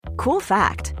Cool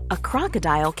fact, a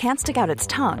crocodile can't stick out its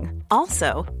tongue.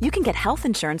 Also, you can get health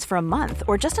insurance for a month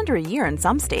or just under a year in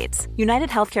some states. United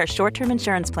Healthcare short-term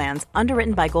insurance plans,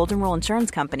 underwritten by Golden Rule Insurance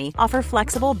Company, offer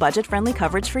flexible, budget-friendly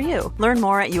coverage for you. Learn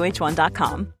more at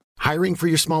uh1.com. Hiring for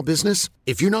your small business?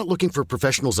 If you're not looking for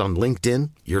professionals on LinkedIn,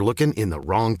 you're looking in the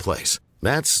wrong place.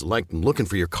 That's like looking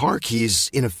for your car keys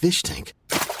in a fish tank.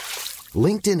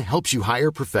 LinkedIn helps you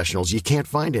hire professionals you can't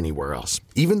find anywhere else,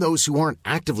 even those who aren't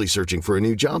actively searching for a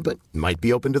new job but might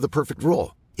be open to the perfect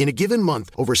role. In a given month,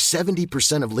 over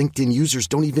 70% of LinkedIn users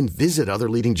don't even visit other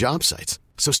leading job sites.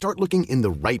 So start looking in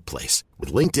the right place.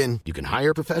 With LinkedIn, you can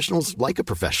hire professionals like a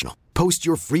professional. Post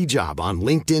your free job on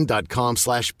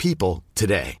linkedin.com/people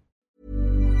today.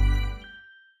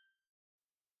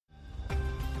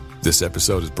 This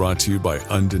episode is brought to you by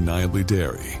Undeniably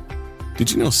Dairy. Did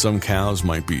you know some cows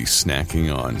might be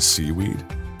snacking on seaweed?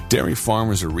 Dairy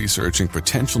farmers are researching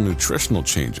potential nutritional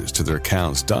changes to their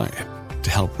cows' diet to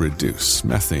help reduce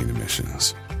methane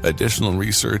emissions. Additional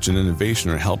research and innovation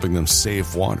are helping them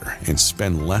save water and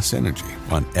spend less energy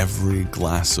on every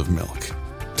glass of milk.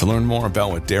 To learn more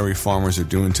about what dairy farmers are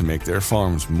doing to make their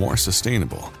farms more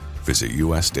sustainable, visit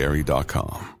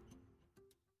usdairy.com.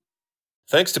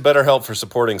 Thanks to BetterHelp for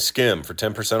supporting SKIM. For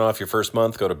 10% off your first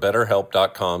month, go to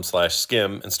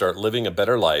betterhelp.com/skim and start living a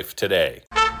better life today.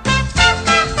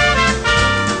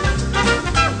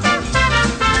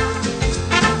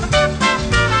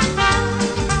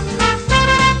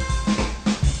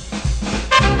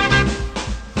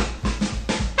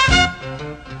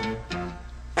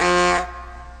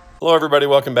 Hello, everybody.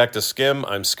 Welcome back to SKIM.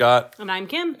 I'm Scott. And I'm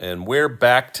Kim. And we're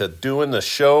back to doing the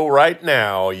show right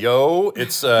now. Yo,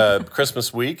 it's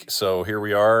Christmas week, so here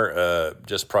we are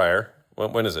just prior.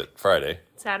 When is it? Friday?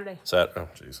 Saturday. Oh,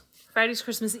 jeez. Friday's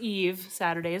Christmas Eve.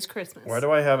 Saturday is Christmas. Why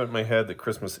do I have it in my head that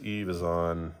Christmas Eve is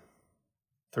on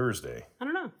Thursday? I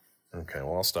don't know. Okay,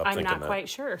 well, I'll stop thinking that. I'm not quite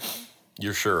sure.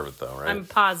 You're sure of it, though, right? I'm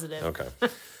positive. Okay.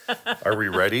 Are we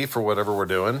ready for whatever we're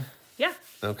doing? Yeah.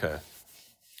 Okay.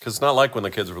 Because it's not like when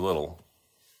the kids were little.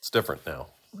 It's different now.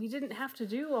 We didn't have to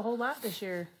do a whole lot this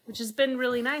year, which has been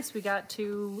really nice. We got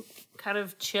to kind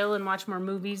of chill and watch more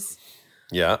movies.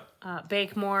 Yeah.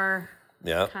 Bake more.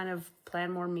 Yeah. Kind of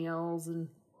plan more meals. And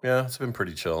yeah, it's been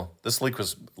pretty chill. This week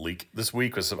was,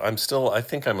 I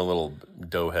think I'm a little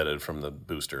dough-headed from the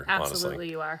booster, absolutely honestly.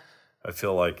 You are. I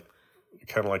feel like,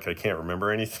 kind of like I can't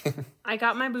remember anything. I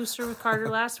got my booster with Carter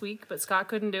last week, but Scott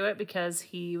couldn't do it because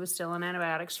he was still on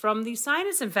antibiotics from the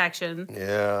sinus infection.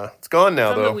 Yeah, it's gone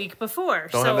now, from though. The week before.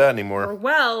 Don't have that anymore. We're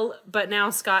well, but now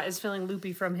Scott is feeling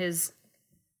loopy from his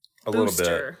a booster.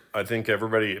 Little bit. I think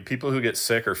people who get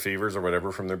sick or fevers or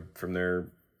whatever from their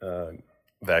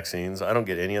vaccines, I don't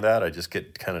get any of that. I just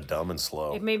get kind of dumb and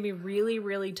slow. It made me really,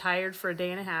 really tired for a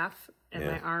day and a half, and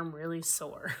my arm really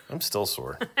sore. I'm still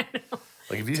sore. I know.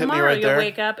 Like if you Tomorrow, hit me right there, you'll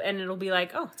wake up and it'll be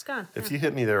like, oh, it's gone. If you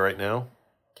hit me there right now,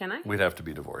 can I? We'd have to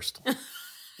be divorced.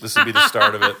 This would be the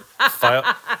start of it.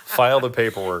 File the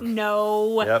paperwork.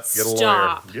 No. Yep.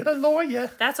 Stop. Get a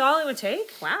lawyer. That's all it would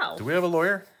take? Wow. Do we have a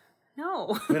lawyer?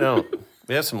 No. We don't.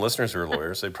 We have some listeners who are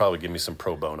lawyers. They'd probably give me some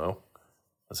pro bono.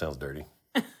 That sounds dirty.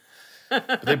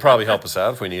 But they'd probably help us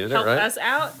out if we needed it, right? Help us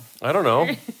out? I don't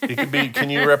know. It could be. Can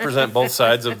you represent both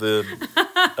sides of the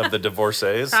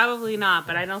divorcees? Probably not,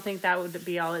 but I don't think that would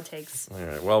be all it takes. All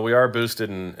right. Well, we are boosted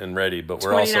and ready, but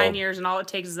we're also 29 years, and all it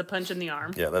takes is a punch in the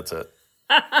arm. Yeah, that's it.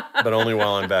 But only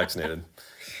while I'm vaccinated.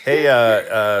 Hey,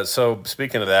 so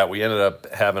speaking of that, we ended up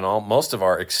having most of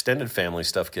our extended family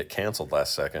stuff get canceled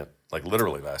last second, like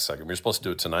literally last second. We were supposed to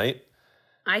do it tonight.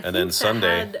 I think then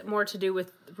Sunday had more to do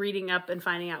with reading up and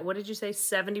finding out. What did you say?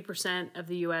 70% of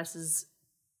the U.S. is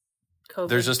COVID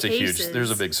There's just cases.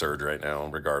 there's a big surge right now,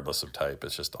 regardless of type.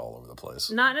 It's just all over the place.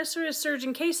 Not necessarily a surge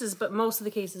in cases, but most of the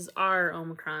cases are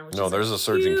Omicron, which is there's a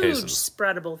surge in cases. Huge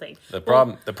spreadable thing. The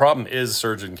problem is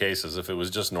surge in cases. If it was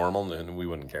just normal, then we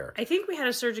wouldn't care. I think we had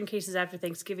a surge in cases after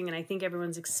Thanksgiving, and I think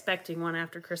everyone's expecting one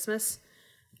after Christmas,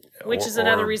 which is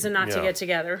another reason not to get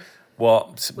together.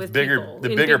 Well, the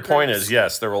bigger point is,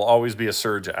 yes, there will always be a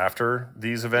surge after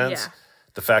these events. Yeah.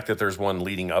 The fact that there's one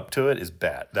leading up to it is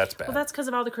bad. That's bad. Well, that's because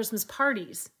of all the Christmas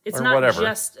parties. It's or not whatever.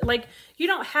 Just, like, you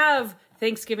don't have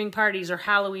Thanksgiving parties or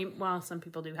Halloween. Well, some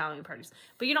people do Halloween parties.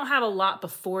 But you don't have a lot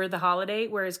before the holiday,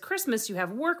 whereas Christmas, you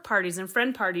have work parties and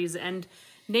friend parties and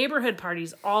neighborhood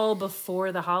parties all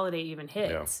before the holiday even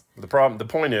hits. Yeah. The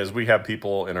point is, we have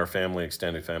people in our family,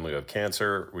 extended family, who have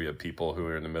cancer. We have people who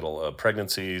are in the middle of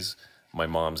pregnancies. My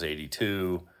mom's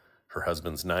 82. Her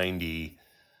husband's 90.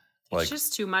 It's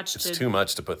just too much. It's too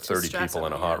much to put 30 people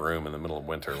in a hot yeah. room in the middle of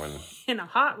winter when in a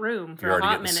hot room for you're already a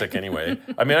hot getting minute. sick anyway.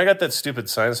 I mean, I got that stupid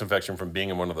sinus infection from being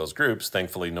in one of those groups.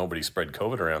 Thankfully, nobody spread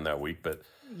COVID around that week, but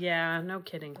yeah, no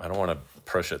kidding. I don't want to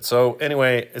push it. So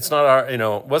anyway, it's not our,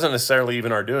 it wasn't necessarily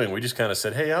even our doing. We just kind of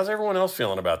said, hey, how's everyone else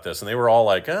feeling about this? And they were all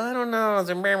like, I don't know.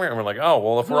 And we're like, oh,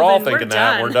 well, if we're all thinking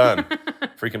that, we're done.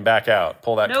 Freaking back out.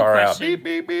 Pull that car out. Beep,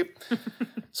 beep, beep.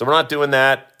 So we're not doing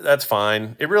that. That's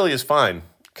fine. It really is fine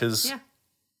because,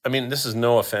 I mean, this is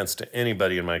no offense to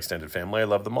anybody in my extended family. I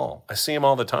love them all. I see them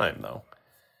all the time, though.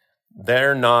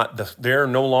 They're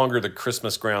no longer the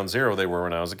Christmas ground zero they were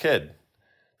when I was a kid.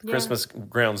 Christmas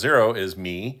ground zero is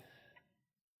me,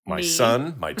 my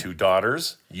son, my 2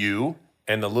 daughters, you,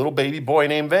 and the little baby boy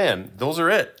named Van. Those are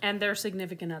it. And their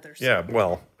significant others. Yeah,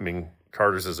 well, I mean,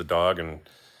 Carter's is a dog, and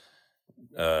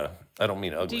I don't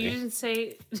mean ugly. You didn't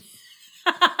say...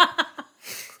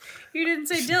 You didn't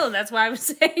say Dylan. That's why I was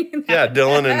saying that. Yeah,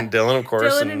 Dylan, of course.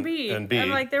 Dylan and B. I'm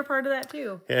like, they're part of that,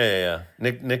 too. Yeah.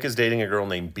 Nick is dating a girl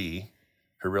named B.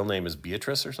 Her real name is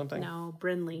Beatrice or something? No,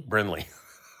 Brinley.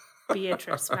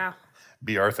 Beatrice, wow.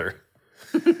 B. Arthur.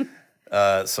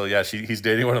 So yeah, he's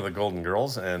dating one of the Golden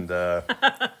Girls, and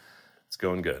it's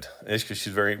going good. She's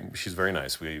very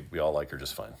nice. We all like her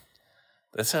just fine.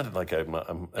 That sounded like I'm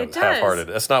half-hearted.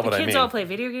 That's not what I mean. The kids all play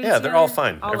video games. Yeah, they're all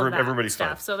fine. All Everybody's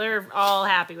fine. So they're all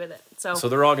happy with it. So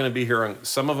they're all going to be here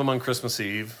some of them on Christmas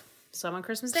Eve, some on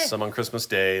Christmas Day, some on Christmas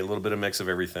Day. A little bit of mix of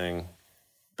everything.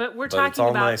 But we're talking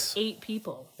about nice. 8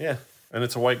 people. Yeah. And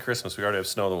it's a white Christmas. We already have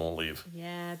snow that won't leave.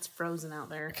 Yeah, it's frozen out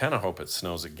there. I kind of hope it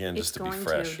snows again just to be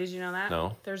fresh. Did you know that?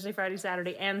 No. Thursday, Friday,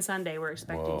 Saturday, and Sunday we're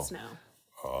expecting snow.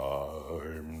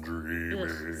 I'm dreaming.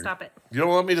 Ugh, stop it. You don't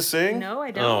want me to sing? No,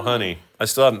 I don't. Oh, honey. I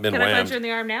still haven't been whammed. Can I punch you in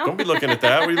the arm now? Don't be looking at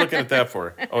that. What are you looking at that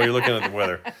for? Oh, you're looking at the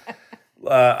weather.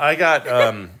 I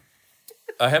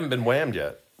haven't been whammed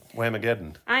yet.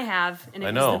 Whamageddon. I have. And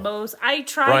it know. was the most. I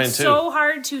tried so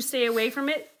hard to stay away from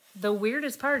it. The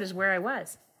weirdest part is where I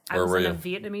was. I was in a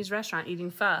Vietnamese restaurant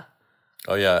eating pho.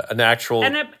 Oh, yeah. An actual...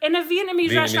 In a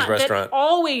Vietnamese restaurant that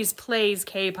always plays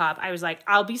K-pop. I was like,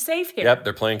 I'll be safe here. Yep,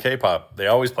 they're playing K-pop. They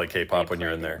always play K-pop when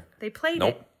you're in there. They played it.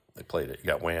 Nope. They played it. You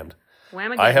got whammed.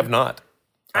 Wham again. I have not.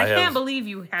 I can't believe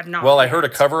you have not. Well, I heard a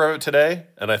cover of it today,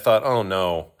 and I thought, oh,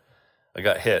 no. I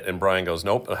got hit, and Brian goes,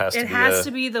 nope, it has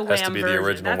to be the Wham version. The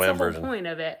original Wham version. That's the whole point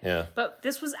of it. Yeah. But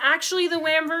this was actually the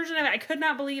Wham version of it. I could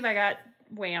not believe I got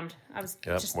whammed. I was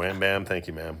just... Wham, bam, thank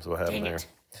you, ma'am. That's what happened there.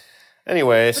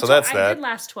 Anyway, so that's that. I did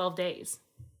last 12 days.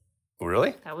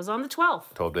 Really? That was on the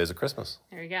 12th. 12 days of Christmas.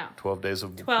 There you go. 12 days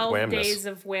of 12 whamness. days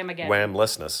of wham again.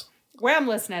 Whamlessness.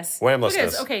 It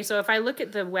is. Okay, so if I look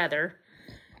at the weather,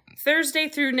 Thursday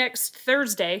through next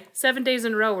Thursday, 7 days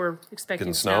in a row, we're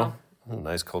expecting snow. Oh,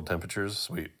 nice cold temperatures.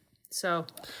 Sweet. So,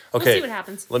 we'll see what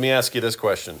happens. Let me ask you this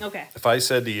question. Okay. If I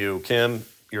said to you, Kim,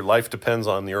 your life depends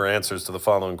on your answers to the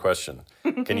following question.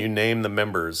 Can you name the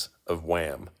members of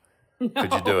Wham? No.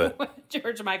 Could you do it?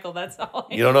 George Michael, that's all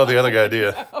I know. You don't know the other guy, do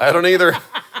you? No. I don't either.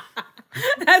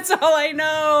 That's all I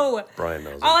know. Brian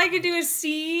knows all I could do is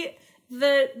see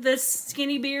the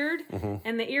skinny beard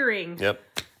and the earring. Yep.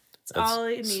 That's all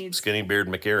it needs. Skinny Beard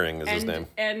McEarring is his name.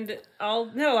 And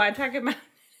I'm talking about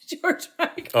George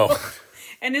Michael. Oh.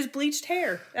 And his bleached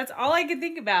hair. That's all I can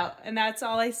think about. And that's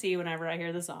all I see whenever I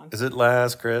hear the song. Is it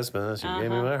Last Christmas? You gave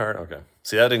me my heart. Okay.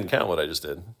 See, that didn't count what I just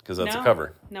did because that's a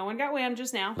cover. No one got whammed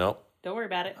just now. Nope. Don't worry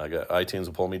about it. iTunes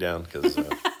will pull me down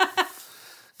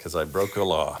because I broke the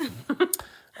law.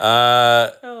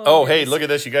 Hey, look at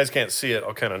this. You guys can't see it.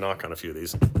 I'll kind of knock on a few of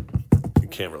these. You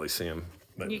can't really see them.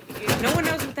 But... no one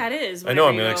knows what that is. I know.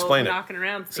 I'm going to explain it. Knocking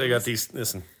around things. So you got these.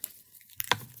 Listen.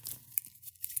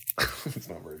 It's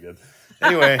not very good.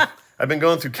 Anyway, I've been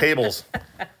going through cables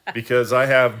because I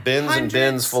have bins and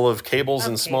bins full of cables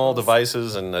and small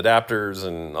devices and adapters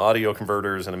and audio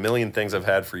converters and a million things I've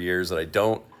had for years that I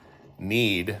don't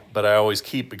need, but I always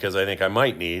keep because I think I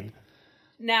might need.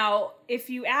 Now,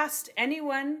 if you asked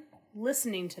anyone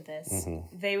listening to this,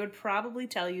 they would probably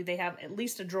tell you they have at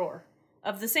least a drawer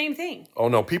of the same thing. Oh,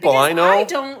 no. People because I know. I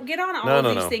don't get on all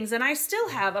of these things, and I still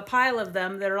have a pile of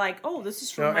them that are like, oh, this is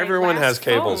from my everyone last has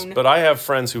cables, phone. but I have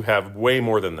friends who have way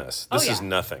more than this. This is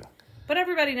nothing. But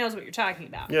everybody knows what you're talking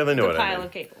about. Yeah, they know what I mean. The pile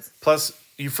of cables. Plus,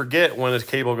 you forget when a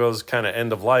cable goes kind of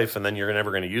end of life, and then you're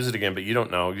never going to use it again, but you don't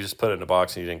know. You just put it in a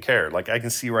box and you didn't care. Like I can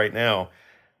see right now,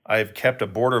 I've kept a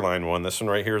borderline one. This one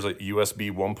right here is a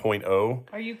USB 1.0.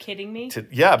 Are you kidding me? Because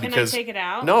can I take it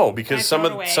out? No, because some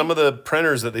of the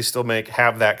printers that they still make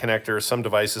have that connector. Some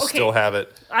devices still have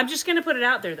it. I'm just going to put it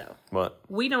out there though. What?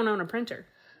 We don't own a printer.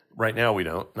 Right now we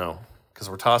don't. No, because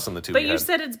we're tossing the two. But you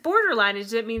said it's borderline.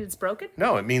 Does it mean it's broken?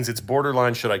 No, it means it's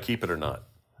borderline. Should I keep it or not?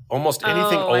 almost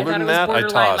anything I older thought than it was that, I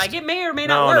borderline. tossed. Like, it may or may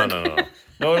not work. No.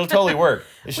 No, it'll totally work.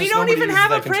 It's We just don't nobody even uses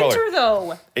have a that controller. printer,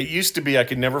 though. It used to be I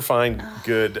could never find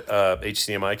good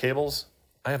HDMI cables.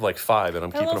 I have like 5, and I'm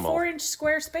A keeping little them all. 4-inch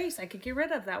square space. I could get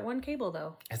rid of that one cable,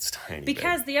 though. It's tiny.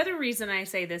 Because the other reason I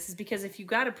say this is because if you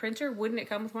got a printer, wouldn't it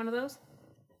come with one of those?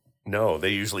 No, they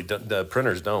usually the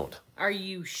printers don't. Are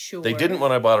you sure? They didn't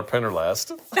when I bought a printer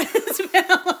last. It's been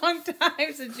a long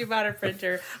time since you bought a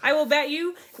printer. I will bet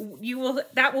you will.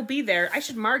 That will be there. I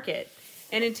should mark it,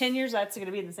 and in 10 years, that's going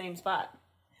to be in the same spot.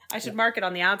 I should mark it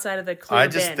on the outside of the clear I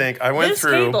just bin. think I went this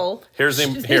through. Cable Here's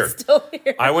is here. still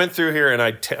here. I went through here and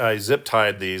I zip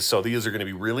tied these, so these are going to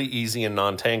be really easy and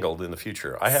non-tangled in the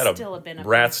future. I had Still a a bin of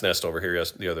rat's nest over here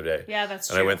the other day. Yeah, that's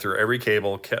And I true. went through every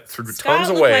cable, threw Scott tons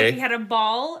looked away. like he had a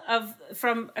ball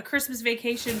from a Christmas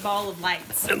vacation ball of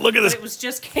lights. And look at this. But it was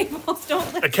just cables.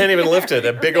 Don't lift I can't even lift it.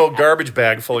 A big old garbage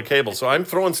bag full of cables. So I'm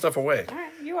throwing stuff away. All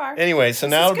right, you are. Anyway, so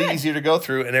now is it'll be good. easier to go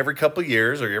through, and every couple of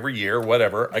years or every year,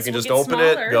 whatever, I can will just get open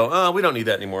smaller. it, go, oh, we don't need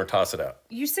that anymore, toss it out.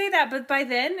 You say that, but by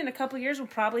then, in a couple of years, we'll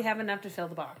probably have enough to fill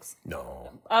the box No.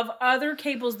 of other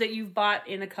cables that you've bought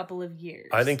in a couple of years.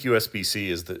 I think USB-C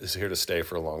is here to stay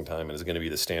for a long time and is going to be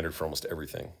the standard for almost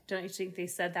everything. Don't you think they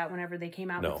said that whenever they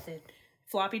came out No. with the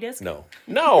floppy disk? No.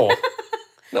 No.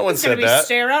 No one It's going said to that.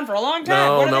 stay around for a long time.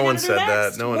 No, What are no they one gonna do said that.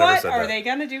 next? No one ever What said are that. they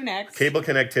going to do next? Cable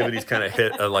connectivity's kind of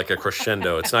hit like a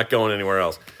crescendo. It's not going anywhere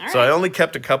else. So right. I only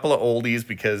kept a couple of oldies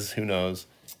because who knows.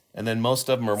 And then most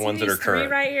of them are ones that are These three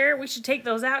current. right here, we should take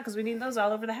those out because we need those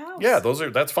all over the house. Yeah,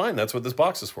 that's fine. That's what this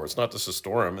box is for. It's not just to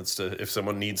store them. It's to if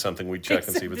someone needs something, we check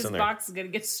and see what's this in there. box is going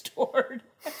to get stored.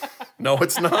 No,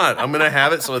 it's not. I'm going to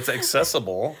have it so it's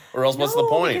accessible, or else what's the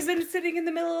point? Because then it's sitting in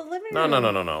the middle of the living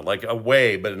room. No. Like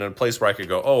away, but in a place where I could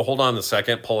go, oh, hold on a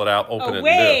second, pull it out, open it, and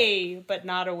do it. Away, but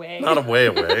not away. Not away.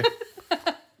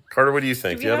 Carter, what do you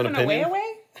think? Do Do you have an an opinion? away?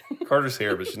 Carter's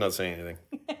here, but she's not saying anything.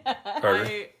 Carter.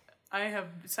 I have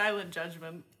silent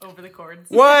judgment over the cords.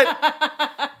 What?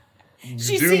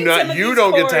 She's Do seen not- some of you these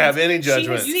don't get to cords. have any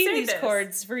judgment. She's You seen say these this.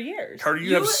 cords for years. Carter,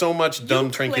 you have so much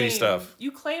dumb trinkety stuff.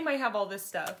 You claim I have all this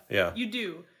stuff. Yeah. You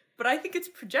do. But I think it's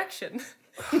projection.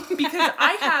 Because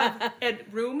I have a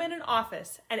room and an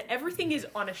office, and everything is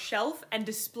on a shelf and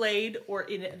displayed or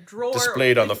in a drawer.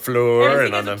 Displayed on the floor Everything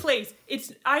and on has the a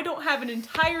place. I don't have an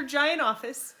entire giant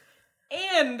office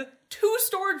and 2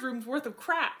 storage rooms worth of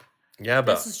crap. Yeah,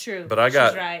 but This is true. But I She's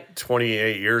got right.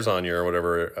 28 years on you or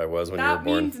whatever I was when you were That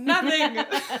born. means nothing.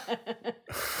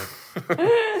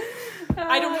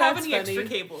 I don't have that's any extra funny.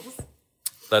 cables.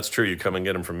 That's true. You come and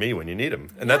get them from me when you need them,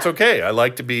 and that's okay. I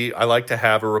like to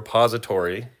have a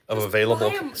repository of available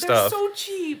Buy 'em. They're stuff. so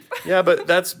cheap. Yeah, but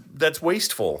that's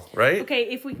wasteful, right? Okay,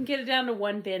 if we can get it down to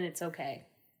one bin, it's okay.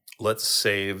 Let's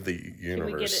save the Can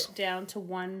universe. we get it down to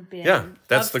one bin? Yeah,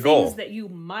 that's of the goal. Things that you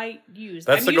might use.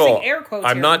 That's I'm the using goal. air quotes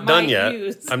I'm here, not done might yet.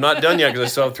 use. I'm not done yet because I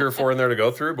still have 3 or 4 in there to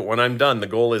go through. But when I'm done, the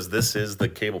goal is this is the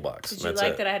cable box. Did and you that's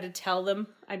like it. that I had to tell them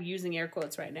I'm using air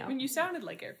quotes right now? I mean, you sounded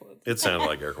like air quotes. It sounded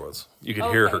like air quotes. You could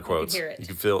hear Okay, her you could quotes. hear it. You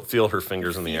could feel her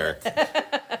fingers in the air.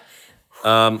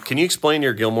 Can you explain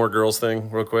your Gilmore Girls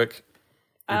thing real quick?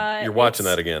 You're watching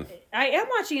that again. I am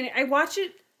watching it. I watch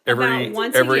it Every about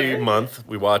once a year. month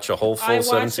we watch a whole I full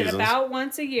 7 watch it seasons. about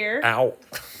once a year. Ow!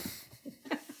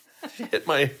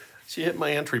 She hit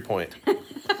my entry point. That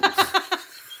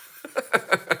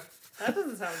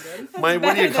doesn't sound good. What do you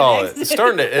better call than it? It's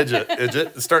starting to itch.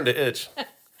 It's starting to itch.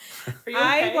 Are you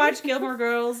I okay? watch Gilmore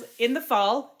Girls in the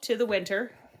fall to the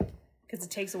winter because it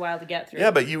takes a while to get through.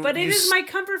 Yeah, but it you is my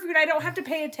comfort food. I don't have to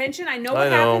pay attention. I know I what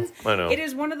know, happens. I know. It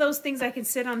is one of those things I can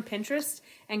sit on Pinterest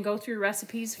and go through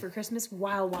recipes for Christmas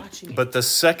while watching it. But the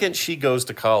second she goes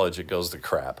to college, it goes to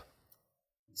crap.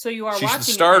 So you are She watching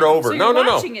should start it then. over. So No, you're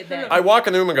no. watching it then. I walk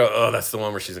in the room and go, oh, that's the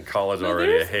one where she's in college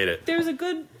already. I hate it. There's a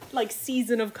good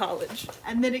season of college,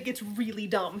 and then it gets really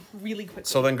dumb really quickly.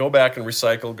 So then go back and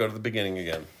recycle, go to the beginning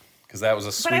again. Because that was a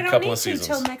But sweet I don't couple need of to seasons.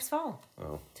 till next fall.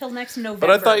 Till next November. But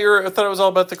I thought it was all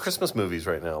about the Christmas movies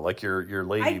right now, like your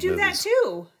lady I do movies. that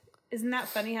too. Isn't that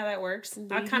funny how that works?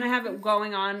 I kind of have it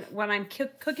going on when I'm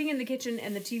cooking in the kitchen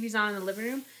and the TV's on in the living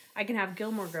room. I can have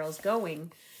Gilmore Girls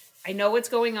going. I know what's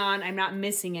going on. I'm not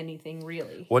missing anything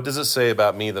really. What does it say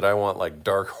about me that I want like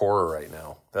dark horror right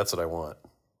now? That's what I want.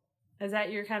 Is that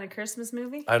your kind of Christmas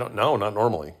movie? I don't know, not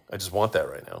normally. I just want that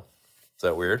right now. Is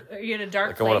that weird? Are you in a dark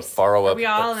Like I place? want to fire Are up. we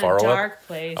all in a fire up? dark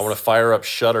place? I want to fire up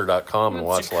Shutter.com and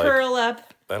Wants watch to curl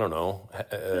up, I don't know,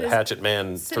 Hatchet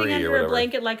Man sitting 3 under or a whatever.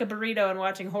 blanket like a burrito and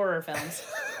watching horror films.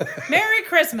 Merry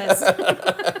Christmas!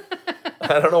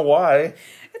 I don't know why.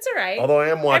 It's all right. Although I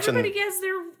am watching. Everybody gets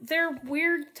their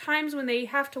weird times when they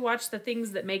have to watch the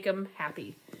things that make them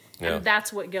happy. Yeah. And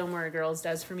that's what Gilmore Girls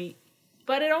does for me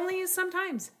But it only is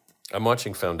sometimes. I'm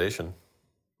watching Foundation.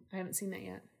 I haven't seen that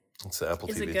yet. It's the Apple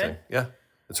Is TV it good? thing. Yeah.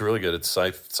 It's really good. It's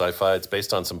sci-fi. It's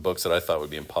based on some books that I thought would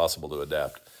be impossible to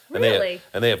adapt. Really?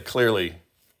 And they have clearly,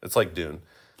 it's like Dune.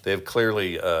 They have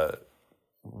clearly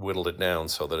whittled it down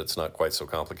so that it's not quite so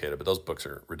complicated. But those books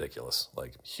are ridiculous,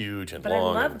 like huge and But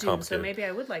long I love and Dune, complicated. so maybe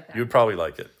I would like that. You'd probably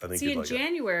like it. I think See, you'd in like it.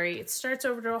 January, it starts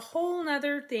over to a whole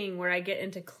nother thing where I get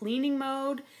into cleaning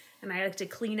mode, and I like to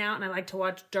clean out, and I like to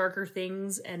watch darker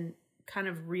things and kind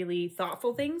of really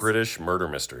thoughtful things. British murder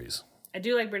mysteries. I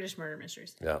do like British murder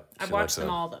mysteries. Yeah. I've she watched likes them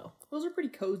that. all, though. Those are pretty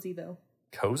cozy, though.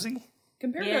 Cozy?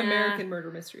 Compared to Yeah. American murder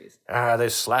mysteries. They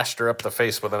slashed her up the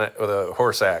face with a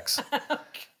horse axe.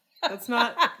 That's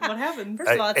not what happened.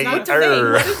 First of all, it's I- not a I-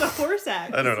 thing. What is a horse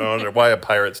axe? I don't know why a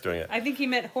pirate's doing it. I think he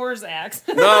meant whore's axe.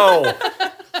 No,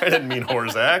 I didn't mean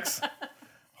horse axe.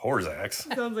 Horse axe.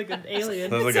 Sounds like an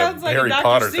alien. Sounds like Sounds a like Harry a Dr.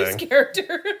 Potter Seuss thing.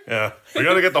 character. Yeah, we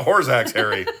got to get the horse axe,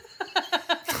 Harry.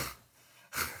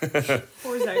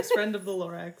 Horse axe, friend of the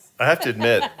Lorax. I have to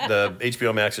admit, the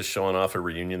HBO Max is showing off a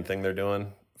reunion thing they're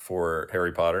doing for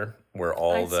Harry Potter, where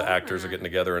all I the saw actors that. are getting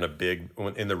together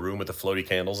in the room with the floaty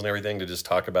candles and everything to just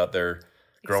talk about their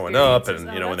growing up and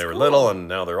Experiences. Oh, when they that's were cool. little and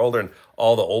now they're older, and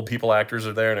all the old people actors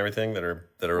are there and everything that are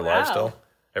alive Wow. still.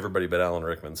 Everybody but Alan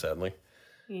Rickman, sadly.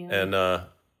 Yeah. And I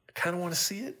kind of want to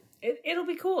see it. It'll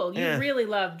be cool. You Yeah. really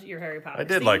loved your Harry Potter. I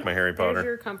did like my Harry Potter. There's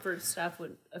your comfort stuff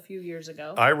a few years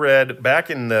ago. I read back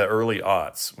in the early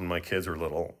aughts when my kids were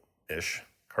little-ish.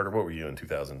 Carter, what were you in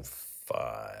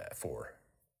 2004?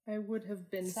 I would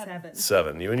have been 7.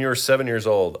 7. When you were 7 years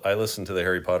old, I listened to the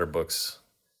Harry Potter books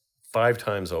 5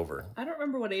 times over. I don't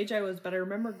remember what age I was, but I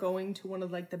remember going to one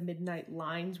of like the midnight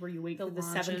lines where you wait for the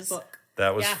launches. 7th book.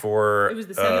 That was Yeah. for... It was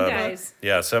the 7th book. guys.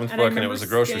 Yeah, 7th And I book, and it remember was a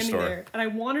grocery standing store. there, and I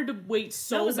wanted to wait That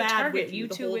so was a bad Target. with You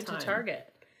the two whole went time. to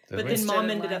Target. But we? then Mom Instead of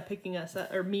ended like- up picking us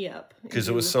up, or me up. 'Cause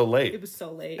it was so late. It was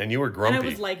so late. And you were And grumpy. I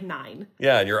was like 9.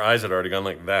 Yeah, and your eyes had already gone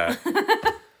like that.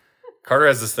 Carter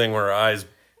has this thing where her eyes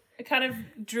It kind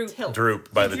of drooped. Tilt.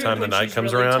 droop by the droop time the when night she's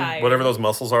comes really around. tired. Whatever those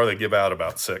muscles are, they give out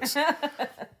about 6.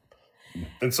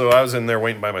 And so I was in there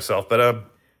waiting by myself. But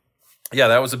yeah,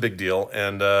 that was a big deal.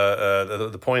 And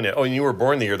the point is, and you were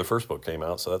born the year the first book came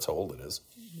out, so that's how old it is.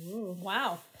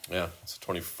 Wow. Yeah, it's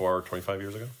 24, 25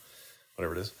 years ago.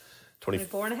 Whatever it is.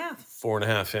 24 and a half.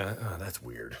 4.5, yeah. Oh, that's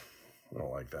weird. I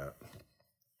don't like that.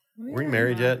 Were you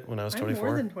married yet when I was I'm 24?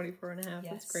 more than 24 and a half.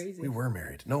 That's Yes. crazy. We were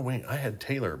married. No, wait. I had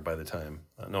Taylor by the time.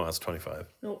 No, I was 25.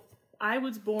 No, I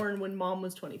was born when Mom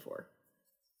was 24.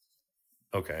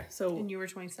 Okay. So And you were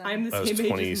 27. I'm the I was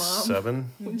same age as Mom 27.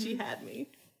 when she had me.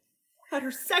 Had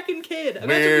her second kid. Imagine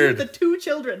Weird. with the 2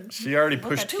 children. She already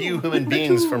pushed human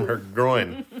beings from her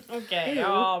groin. Okay.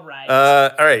 All right.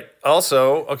 All right.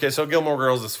 Also, okay, so Gilmore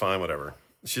Girls is fine, whatever.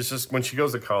 She's just, when she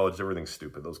goes to college, everything's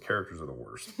stupid. Those characters are the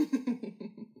worst.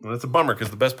 And it's a bummer because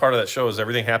the best part of that show is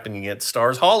everything happening at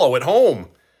Stars Hollow at home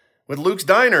with Luke's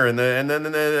Diner and then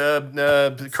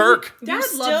Kirk. Dad you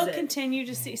still loves it. continue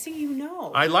to see. See, you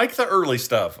know. I like the early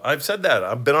stuff. I've said that.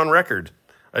 I've been on record.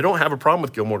 I don't have a problem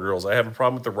with Gilmore Girls. I have a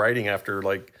problem with the writing after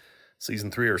like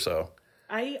season 3 or so.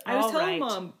 I was All telling right.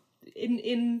 Mom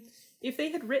in if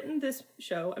they had written this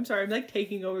show. I'm sorry, I'm like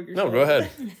taking over your No, show. go ahead.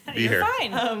 Be You're here.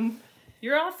 fine.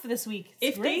 You're off this week.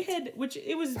 It's If great. they had, which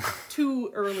it was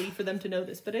too early for them to know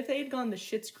this, but if they had gone the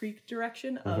Schitt's Creek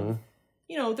direction of,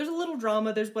 you know, there's a little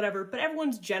drama, there's whatever, but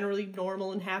everyone's generally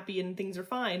normal and happy and things are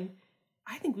fine,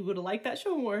 I think we would have liked that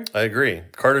show more. I agree.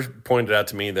 Carter pointed out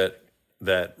to me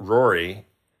that Rory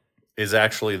is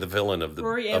actually the villain of the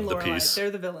Rory of and the Lorelai, piece. they're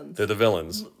the villains. They're the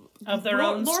villains. of their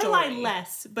own story. Lorelai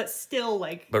less, but still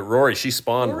like But Rory, she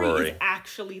spawned Rory Rory. is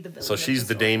actually the villain. So of she's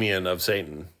the story. Damien of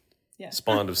Satan. Yeah.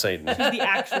 Spawned of Satan. She's the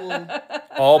actual.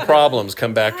 All problems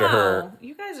come back to her. Wow,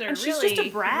 you guys are And she's really just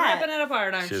a brat. ripping it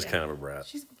apart, aren't She's you? kind of a brat.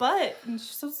 She's butt and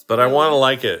she's so. But I spoiled. want to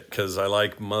like it because I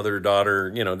like mother,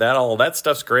 daughter, all that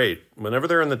stuff's great. Whenever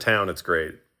they're in the town, it's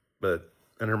great.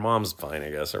 And her mom's fine,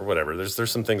 I guess, or whatever.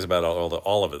 There's some things about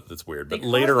all of it that's weird. But cause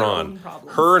later their on, own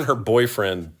problems. her and her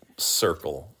boyfriend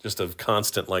circle, just a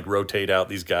constant like rotate out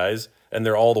these guys, and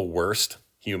they're all the worst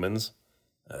humans.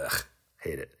 Ugh,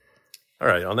 hate it. All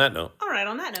right, on that note, All right,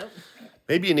 on that note.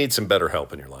 maybe you need some better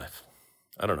help in your life.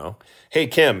 I don't know. Hey,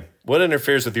 Kim, what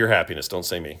interferes with your happiness? Don't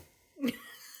say me.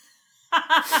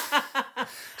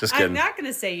 Just I'm kidding. not going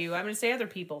to say you. I'm going to say other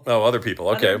people. Oh, other people.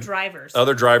 Okay. Other drivers.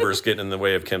 Other drivers get in the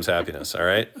way of Kim's happiness, all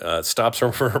right? Stops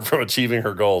her from achieving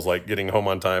her goals, like getting home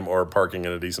on time or parking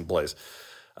in a decent place.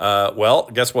 Well,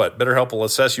 guess what? BetterHelp will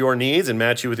assess your needs and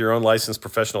match you with your own licensed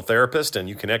professional therapist, and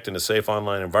you connect in a safe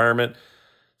online environment.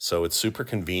 So it's super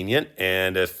convenient.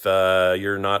 And if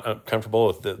you're not comfortable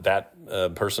with that a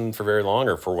person for very long,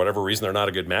 or for whatever reason they're not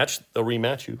a good match, they'll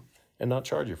rematch you and not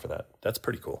charge you for that. That's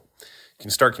pretty cool. You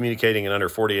can start communicating in under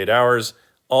 48 hours,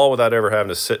 all without ever having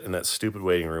to sit in that stupid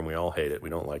waiting room. We all hate it. We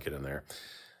don't like it in there.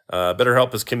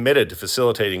 BetterHelp is committed to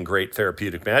facilitating great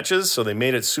therapeutic matches, so they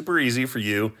made it super easy for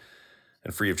you,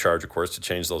 and free of charge, of course, to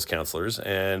change those counselors.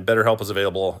 And BetterHelp is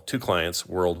available to clients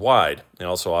worldwide. They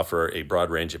also offer a broad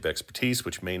range of expertise,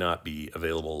 which may not be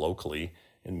available locally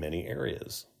in many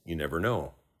areas. You never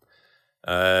know.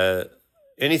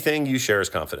 Anything you share is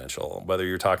confidential, whether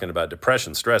you're talking about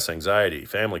depression, stress, anxiety,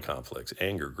 family conflicts,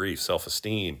 anger, grief,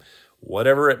 self-esteem,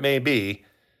 whatever it may be,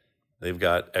 they've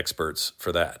got experts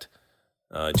for that.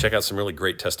 Check out some really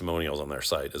great testimonials on their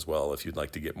site as well if you'd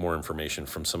like to get more information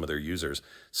from some of their users.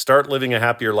 Start living a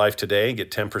happier life today.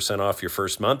 Get 10% off your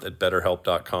first month at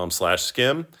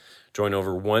betterhelp.com/skim. Join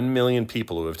over 1 million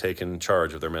people who have taken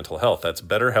charge of their mental health. That's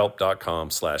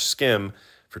betterhelp.com/skim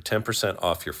for 10%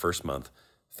 off your first month.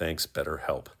 Thanks,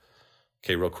 BetterHelp.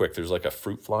 Okay, real quick, there's like a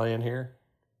fruit fly in here.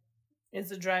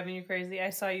 Is it driving you crazy? I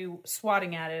saw you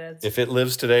swatting at it. If it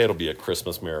lives today, it'll be a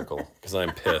Christmas miracle because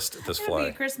I'm pissed at this It'll fly. be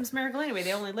a Christmas miracle anyway.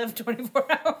 They only live 24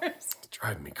 hours. It's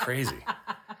driving me crazy.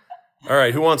 All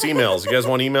right, who wants emails? You guys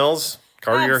want emails?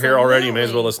 Carter, you're here already. You may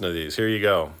as well listen to these. Here you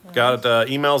go. Got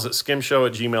emails at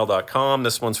skimshow@gmail.com.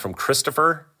 This one's from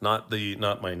Christopher, not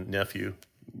my nephew,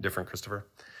 different Christopher.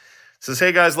 Says,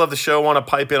 hey guys, love the show. Want to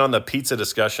pipe in on the pizza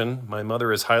discussion. My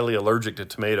mother is highly allergic to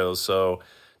tomatoes, so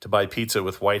to buy pizza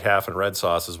with white half and red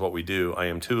sauce is what we do. I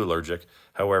am too allergic.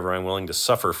 However, I'm willing to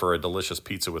suffer for a delicious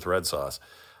pizza with red sauce.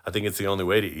 I think it's the only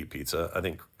way to eat pizza. I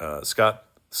think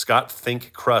Scott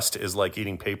think crust is like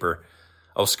eating paper.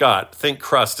 Oh, Scott, think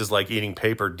crust is like eating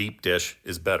paper. Deep dish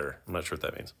is better. I'm not sure what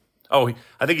that means. Oh,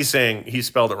 I think he's saying, he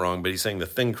spelled it wrong, but he's saying the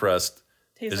thin crust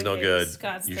is like no good.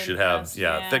 Scott's You thin should have, crust,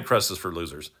 yeah, yeah. thick crust is for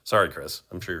losers. Sorry, Chris.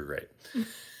 I'm sure you're great.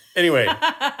 Anyway,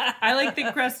 I like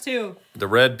thick crust too. the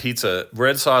red pizza,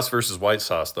 red sauce versus white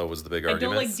sauce, though, was the big I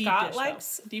argument. don't like deep Scott dish.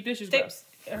 likes Though. Deep dish is thick. gross.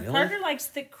 Carter likes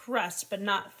thick crust, but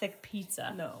not thick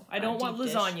pizza. No, I don't want deep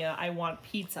dish. lasagna. I want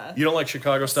pizza. You don't like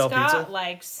Chicago-style Scott pizza?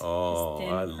 likes. Oh, his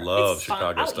thin I crust. love It's fine.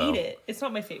 Chicago-style. I'll eat it. It's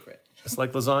not my favorite. It's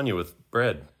like lasagna with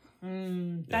bread.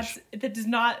 That does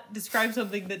not describe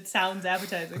something that sounds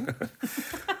appetizing.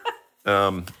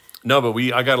 No, but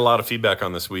I got a lot of feedback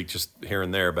on this week, just here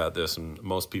and there about this, and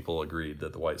most people agreed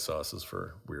that the white sauce is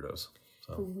for weirdos.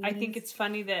 So I think it's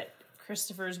funny that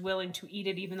Christopher is willing to eat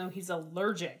it even though he's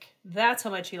allergic. That's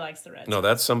how much he likes the red. no,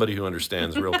 that's somebody who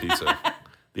understands real pizza.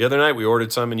 The other night we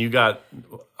ordered some, and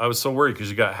I was so worried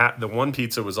because you got the one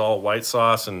pizza was all white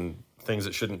sauce and things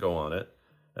that shouldn't go on it,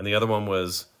 and the other one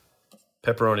was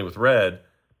pepperoni with red,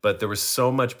 but there was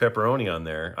so much pepperoni on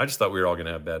there. I just thought we were all going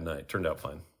to have a bad night. Turned out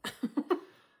fine.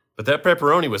 But that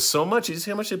pepperoni was so much. You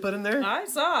see how much they put in there? I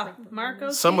saw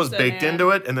Marco's. Some was pizza, baked man. into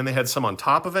it, and then they had some on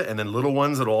top of it, and then little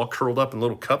ones that all curled up in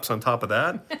little cups on top of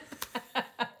that. I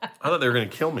thought they were going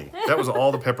to kill me. That was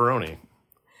all the pepperoni. It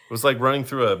was like running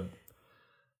through a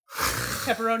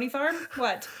Pepperoni farm?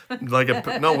 What?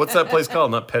 no. What's that place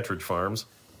called? Not Petridge Farms.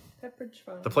 Pepperidge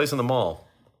Farm. The place in the mall.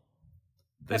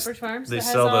 Pepperidge Farms? They that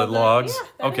has sell all the logs. Yeah,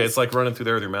 that Okay, is. it's like running through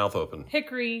there with your mouth open.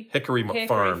 Hickory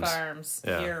Farms. Farms.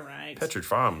 Yeah. You're right. Petridge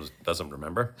Farms doesn't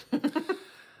remember.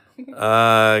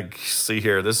 See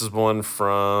here. This is one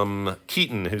from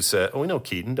Keaton who said, we know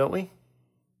Keaton, don't we?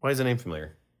 Why is the name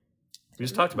familiar? We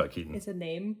just talked about Keaton. It's a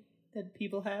name that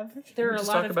people have. There are a just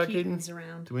lot talk of about Keatons Keaton?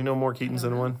 around. Do we know more Keatons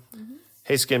than one? Mm-hmm.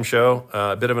 Hey, Skim Show.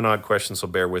 A bit of an odd question, so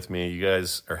bear with me.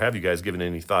 Have you guys given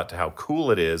any thought to how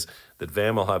cool it is that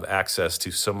Van will have access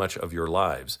to so much of your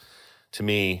lives? To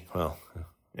me, I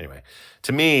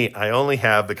only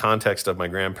have the context of my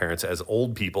grandparents as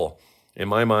old people. In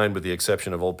my mind, with the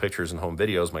exception of old pictures and home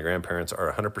videos, my grandparents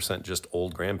are 100% just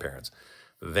old grandparents.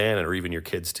 Van, or even your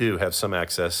kids too, have some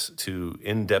access to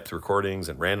in-depth recordings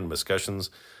and random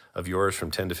discussions of yours from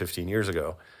 10 to 15 years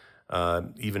ago.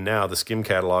 Even now, the Skim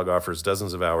catalog offers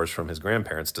dozens of hours from his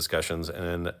grandparents' discussions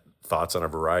and thoughts on a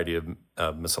variety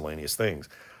of miscellaneous things,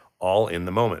 all in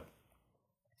the moment.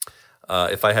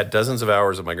 If I had dozens of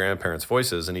hours of my grandparents'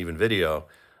 voices and even video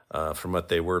from what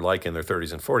they were like in their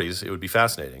 30s and 40s, it would be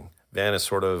fascinating. Van is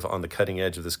sort of on the cutting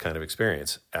edge of this kind of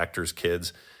experience. Actors'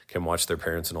 kids can watch their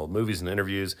parents in old movies and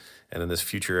interviews, and in this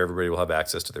future, everybody will have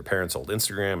access to their parents' old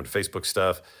Instagram and Facebook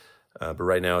stuff. But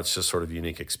right now, it's just sort of a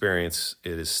unique experience.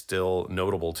 It is still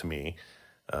notable to me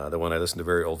that when I listen to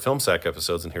very old Film Sack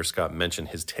episodes and hear Scott mention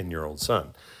his 10-year-old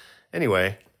son.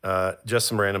 Anyway, just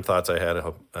some random thoughts I had. I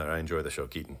hope I enjoy the show,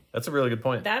 Keaton. That's a really good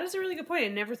point. That is a really good point. I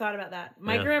never thought about that.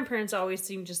 My grandparents always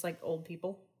seemed just like old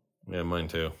people. Yeah, mine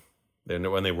too.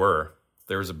 When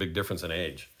there was a big difference in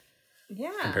age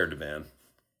Yeah. compared to Van.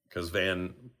 Because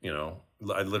Van,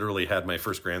 I literally had my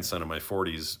first grandson in my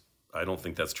 40s. I don't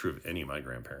think that's true of any of my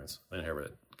grandparents. I never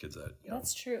had kids that young.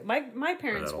 That's true. My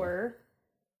parents were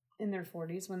in their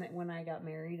 40s when I got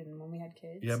married and when we had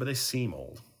kids. Yeah, but they seem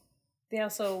old. They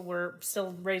also were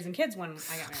still raising kids when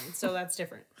I got married, so that's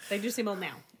different. They just seem old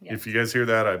now. Yeah. If you guys hear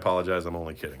that, I apologize. I'm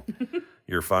only kidding.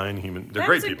 You're fine. They're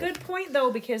great people. That's a good point,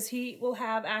 though, because he will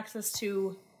have access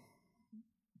to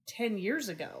 10 years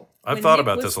ago. I've thought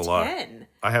about this a lot.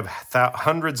 I have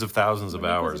hundreds of thousands of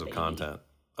hours of content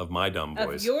of my dumb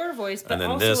voice. Of your voice, but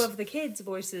also this, of the kids'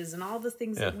 voices and all the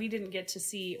things that we didn't get to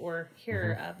see or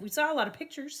hear. We saw a lot of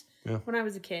pictures when I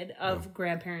was a kid of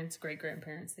grandparents,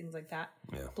 great-grandparents, things like that.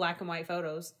 Yeah. Black and white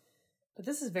photos. But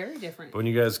this is very different. But when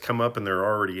you guys come up and they're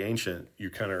already ancient, you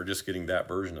kind of are just getting that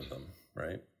version of them,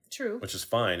 right? True. Which is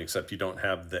fine, except you don't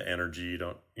have the energy. You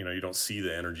don't see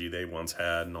the energy they once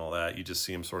had and all that. You just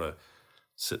see them sort of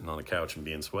sitting on a couch and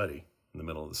being sweaty in the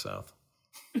middle of the South.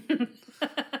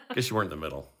 I guess you weren't in the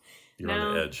middle. You were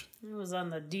on the edge. It was on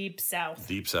the deep South.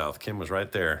 Deep South. Kim was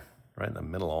right there, right in the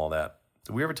middle of all that.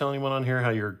 Did we ever tell anyone on here how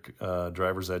your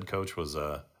driver's ed coach was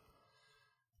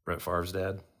Brett Favre's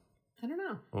dad? I don't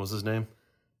know. What was his name?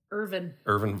 Irvin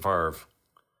Favre.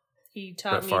 He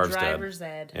taught me driver's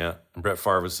ed. Yeah. And Brett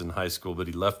Favre was in high school, but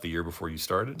he left the year before you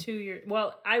started? 2 years.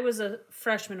 Well, I was a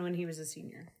freshman when he was a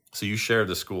senior. So you shared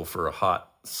the school for a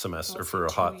hot semester, for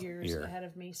a hot 2 years year. ahead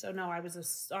of me. So no, I was a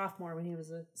sophomore when he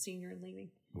was a senior and leaving.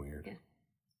 Weird. Yeah.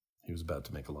 He was about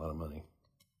to make a lot of money.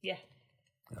 Yeah.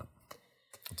 Yeah.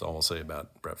 That's all I'll say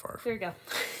about Brett Favre. There you go.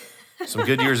 Some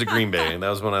good years at Green Bay, and that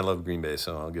was when I loved Green Bay,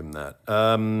 so I'll give him that.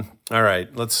 All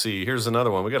right, let's see. Here's another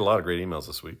one. We got a lot of great emails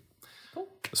this week. Cool.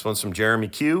 This one's from Jeremy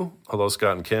Q. Hello,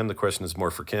 Scott and Kim. The question is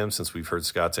more for Kim, since we've heard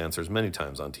Scott's answers many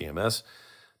times on TMS.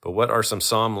 But what are some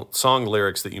song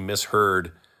lyrics that you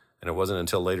misheard, and it wasn't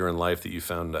until later in life that you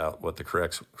found out what the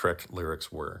correct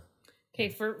lyrics were? Okay,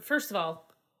 first of all,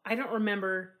 I don't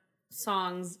remember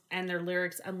songs and their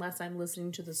lyrics unless I'm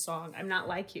listening to the song. I'm not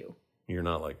like you. You're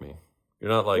not like me. You're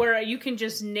not like... Where you can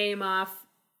just name off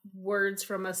words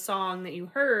from a song that you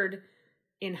heard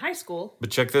in high school. But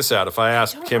check this out. If I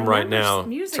asked Kim right now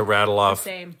to rattle off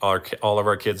all of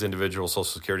our kids' individual social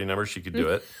security numbers, she could do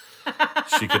it.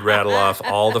 She could rattle off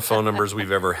all the phone numbers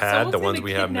we've ever had, the ones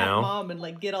we have now. Mom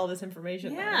and get all this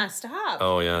information. Yeah, stop.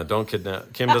 Oh yeah, don't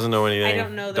kidnap. Kim doesn't know anything. I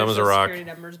don't know their their social security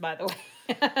numbers, by the way.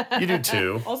 You do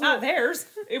too. Also, not theirs.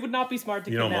 It would not be smart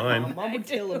to You don't kidnap mind. Mom. Mom would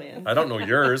kill a man. I don't know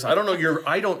yours. I don't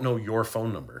know your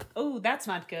phone number. Oh, that's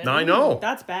not good. No, I know.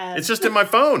 That's bad. It's just in my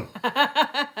phone.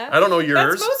 I don't know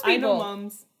yours. That's most I know people.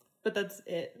 Mom's, but that's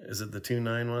it. Is it the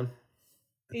 29 one? At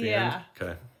the Yeah. end?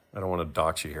 Okay. I don't want to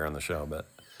dox you here on the show, but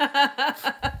all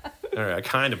right, I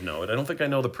kind of know it. I don't think I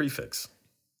know the prefix.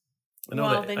 I know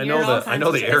Well, the then I you're know all the I kinds know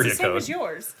of the shit. area It's the same code. as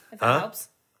yours, if that helps.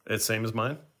 It's same as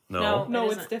mine? No. No, It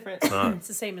it's isn't. different. It's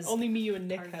the same as Only me, you, and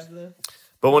Nick have the...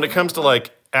 But when it comes to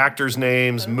actors'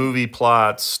 names, movie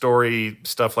plots, story,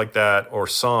 stuff like that, or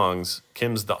songs,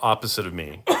 Kim's the opposite of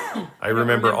me. I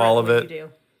remember all of it. You do.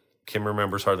 Kim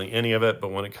remembers hardly any of it,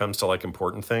 but when it comes to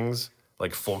important things,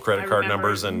 like full credit card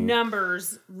numbers and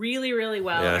numbers really, really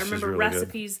well. Yeah, I she's remember really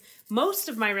recipes, most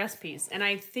of my recipes, and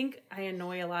I think I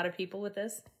annoy a lot of people with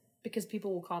this because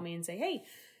people will call me and say, "Hey,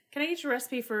 can I get your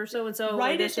recipe for so and so?"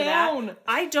 Write it down.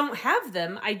 I don't have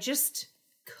them. I just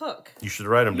cook. you should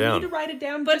write them You down. need to write it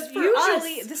down But just for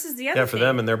usually, us. this is the other Yeah, thing. for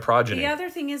them and their progeny. The other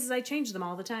thing is I change them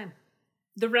all the time.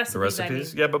 The recipes, The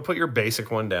recipes? I mean. Yeah, but put your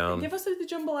basic one down. Give us the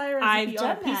jambalaya I've recipe on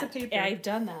done a piece that. of paper. Yeah, I've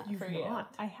done that You've for you.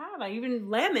 not. I have. I even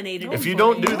laminated it. If you for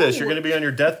don't do this, you're going to be on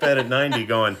your deathbed at 90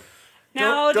 going,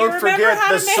 Now, do you don't remember forget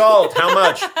how the to make- salt. How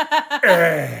much?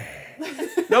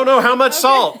 No, how much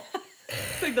salt?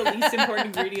 It's like the least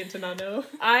important ingredient to not know.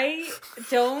 I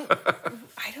don't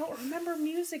remember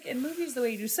music in movies the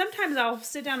way you do. Sometimes I'll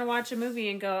sit down and watch a movie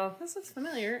and go, "This looks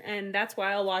familiar," and that's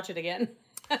why I'll watch it again.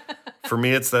 For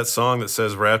me, it's that song that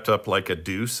says wrapped up like a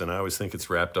deuce, and I always think it's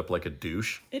wrapped up like a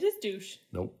douche. It is douche.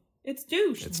 Nope. It's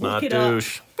douche. It's Look not it up.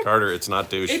 douche. Carter, it's not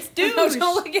douche. It's douche. No,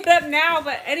 don't look it up now.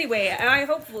 But anyway,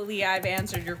 hopefully I've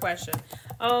answered your question.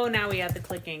 Oh, now we have the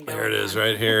clicking going There it is, on.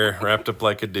 right here. Wrapped up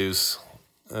like a deuce.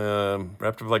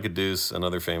 Wrapped up like a deuce and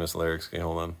other famous lyrics. Okay,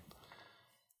 hold on.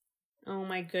 Oh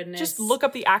my goodness! Just look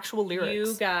up the actual lyrics.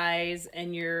 You guys,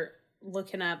 and you're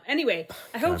looking up. Anyway,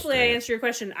 hopefully I dang it. answer your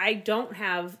question. I don't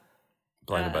have.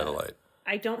 Blinded by the light.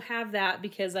 I don't have that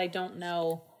because I don't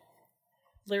know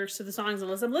lyrics to the songs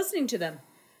unless I'm listening to them.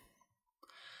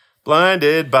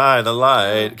 Blinded by the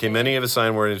light. Okay, many of us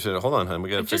sign words. Hold on, hon. We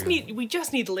got to We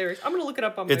just need the lyrics. I'm gonna look it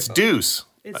up on my It's phone. deuce.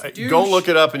 It's Go douche. look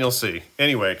it up and you'll see.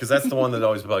 Anyway, because that's the one that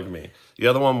always bugged me. The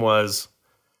other one was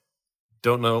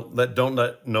Don't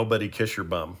let nobody kiss your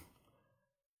bum.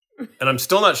 And I'm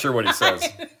still not sure what he says.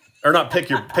 Or not pick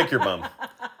your bum.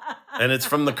 And it's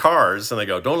from the Cars, and they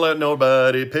go, don't let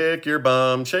nobody pick your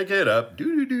bum, shake it up,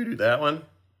 do that one.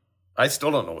 I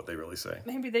still don't know what they really say.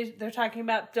 Maybe they're talking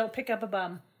about don't pick up a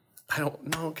bum. I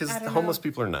don't know, because the homeless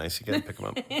people are nice. You got to pick them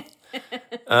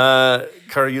up.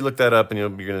 Carter, you look that up, and you're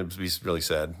going to be really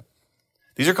sad.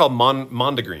 These are called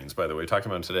mondegreens, by the way. Talking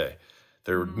about them today.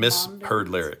 They're misheard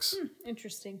lyrics.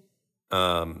 Interesting.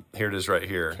 Here it is right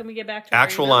here. Can we get back to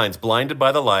actual lines? Blinded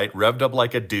by the light, revved up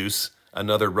like a deuce,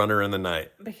 another runner in the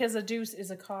night. Because a deuce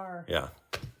is a car. Yeah.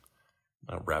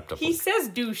 Wrapped up. He says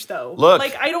douche, though. Look.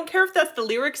 Like, I don't care if that's the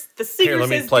lyrics. The singer Here, let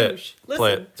me says play douche. it.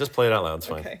 Play it. Just play it out loud. It's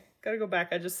fine. Okay. Gotta go back.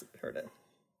 I just heard it.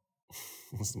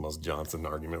 This is the most Johnson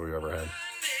argument we've ever had.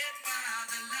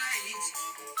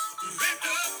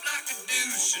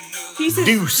 He says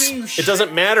Douche. It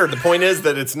doesn't matter. The point is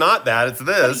that it's not that. It's He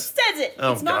this. says it.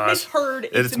 Oh, it's not gosh. misheard.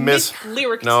 It's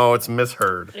mislyrics. No, it's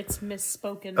misheard. It's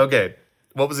misspoken. Okay.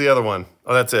 What was the other one?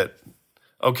 Oh, that's it.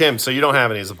 Oh, Kim, so you don't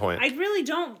have any is the point. I really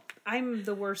don't. I'm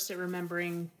the worst at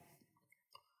remembering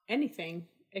anything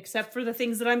except for the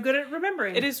things that I'm good at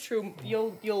remembering. It is true.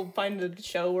 You'll find a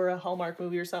show or a Hallmark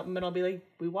movie or something, and I'll be like,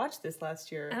 "We watched this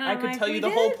last year." And I I'm could like, tell you "We the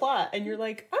did?" whole plot, and you're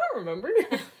like, "I don't remember."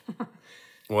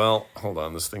 Well, hold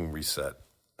on. This thing reset.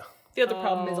 The other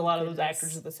problem is a lot of those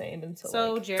actors are the same, and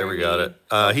so like, Jeremy, There we got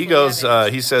it. He goes,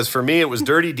 he says, for me, it was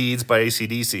Dirty Deeds by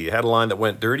AC/DC. It had a line that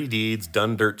went, dirty deeds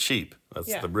done dirt cheap.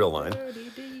 That's the real line.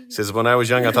 He says, when I was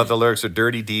young, I thought the lyrics were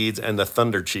Dirty Deeds and the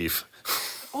Thunder Chief.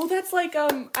 oh, that's like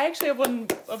I actually have one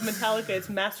of Metallica. It's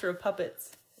Master of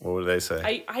Puppets. What would they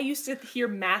say? I used to hear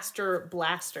Master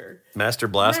Blaster. Master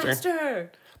Blaster?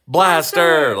 Master.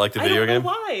 Blaster! Like the video I don't game? know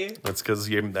why. That's because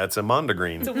that's a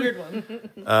mondegreen. It's a weird one.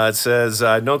 It says,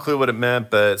 I had no clue what it meant,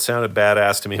 but it sounded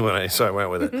badass to me so I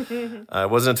went with it. It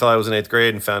wasn't until I was in 8th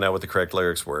grade and found out what the correct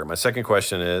lyrics were. My second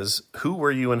question is, who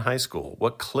were you in high school?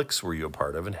 What cliques were you a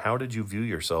part of? And how did you view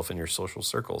yourself in your social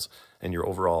circles and your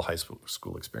overall high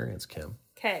school experience, Kim?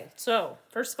 Okay, so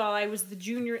first of all, I was the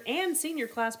junior and senior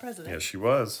class president. Yes, she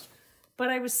was. But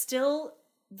I was still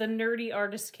the nerdy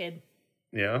artist kid.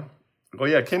 Yeah? Oh,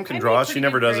 yeah, Kim can I draw. made She pretty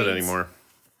never good does it grades. anymore.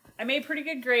 I made pretty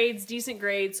good grades, decent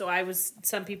grades, so I was,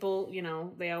 some people,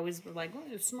 they always were like, oh,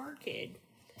 you're a smart kid.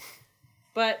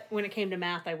 But when it came to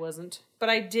math, I wasn't. But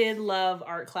I did love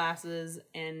art classes,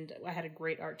 and I had a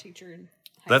great art teacher in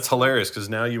high That's school. hilarious, because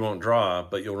now you won't draw,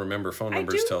 but you'll remember phone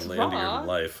numbers do till the end of your draw.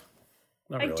 life.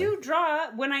 Not I really. do draw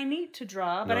when I need to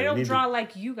draw, but No, I you don't need draw to-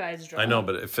 like you guys draw. I know,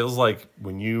 but it feels like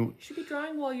when you... You should be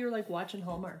drawing while you're like watching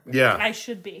Hallmark. Yeah. I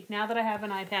should be. Now that I have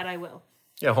an iPad, I will.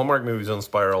 Yeah, Hallmark movies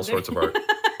inspire all sorts of art.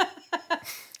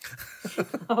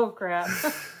 Oh, crap.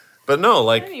 But no,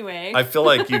 like, Anyway. I feel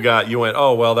like you went,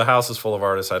 oh, well, the house is full of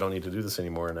artists. I don't need to do this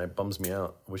anymore. And it bums me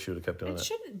out. Wish you would have kept doing It it.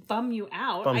 shouldn't bum you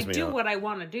out. Bums I me do out. what I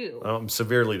want to do. I'm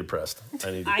severely depressed.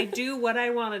 I do what I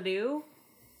want to do.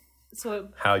 So it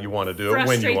How you want to do it, when you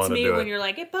frustrates want to me do when it. you're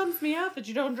like, it bums me out that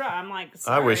you don't draw. I'm like, I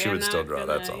sorry, wish you I'm would still not draw.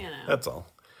 gonna, That's all. That's all.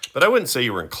 But I wouldn't say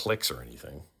you were in cliques or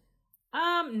anything.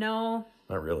 No.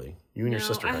 Not really. You and your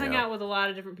sister I hang hung out. out with a lot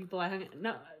of different people. I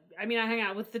hung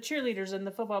out with the cheerleaders and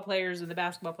the football players and the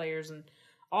basketball players and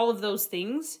all of those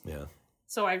things. Yeah.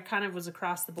 So I kind of was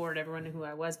across the board. Everyone knew who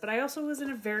I was. But I also was in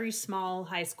a very small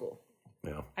high school.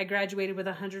 Yeah. I graduated with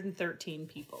 113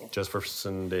 people.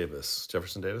 Jefferson Davis.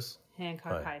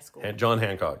 Hancock High School. John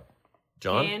Hancock.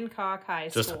 John? Hancock High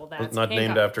Just School. That's not named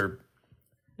Hancock. after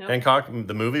Nope. Hancock,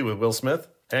 the movie with Will Smith?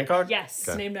 Hancock? Yes.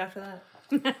 Okay. Named after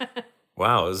that.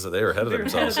 Wow, they were ahead of They're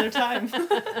ahead of themselves. their time.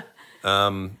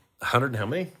 100, how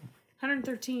many?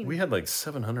 113. We had like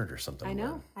 700 or something. I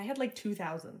know. I had like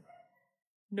 2,000.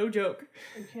 No joke.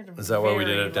 Is that why we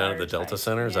did it down at the Delta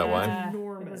Center? Is that why?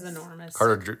 Enormous. It was enormous.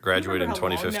 Carter graduated in Remember how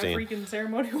long 2015. that freaking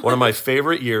ceremony was? One of my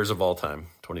favorite years of all time,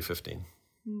 2015.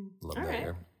 Love that right.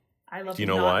 year. I love Do you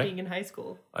know not why? being in high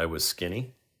school. I was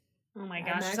skinny. Oh my Mad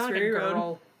gosh, Max she's like a Fury Road.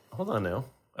 girl. Hold on now.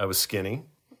 I was skinny.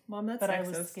 Mom, that's But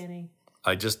sexist. I was skinny.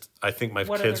 I think my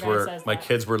What kids other guy were says my that?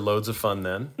 kids were loads of fun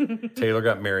then. Taylor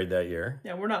got married that year.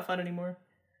 Yeah, we're not fun anymore.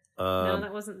 No,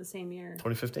 that wasn't the same year.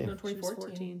 2015. No, She was 2014.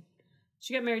 14.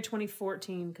 She got married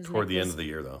 2014 because Toward the end of the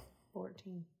year though.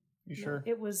 14. You sure?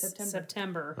 It was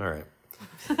September. All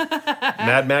right.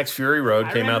 Mad Max Fury Road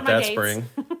I came out remember my that dates. spring.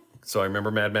 So I remember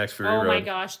Mad Max Fury Oh Road. my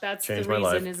gosh, that's the Changed my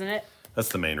reason, life. isn't it? That's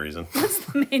the main reason.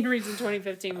 The main reason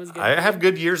 2015 was good. I have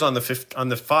good years on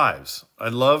the fives. I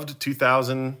loved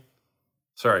 2000.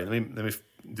 Sorry, let me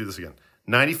do this again.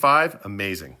 95,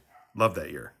 amazing. Loved that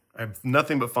year. I have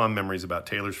nothing but fond memories about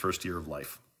Taylor's first year of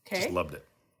life. Okay. Just loved it.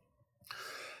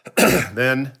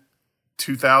 Then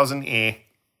 2000,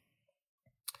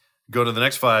 Go to the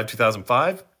next 5,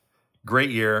 2005. Great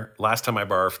year. Last time I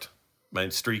barfed. My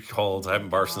streak holds. I haven't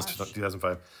barfed since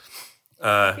 2005.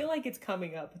 I feel like it's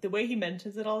coming up. The way he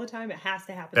mentions it all the time, it has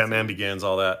to happen. Batman Begins,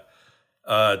 all that.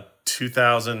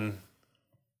 2000.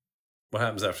 What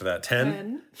happens after that?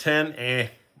 10? 10,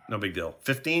 no big deal.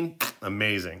 15,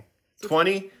 amazing.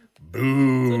 20,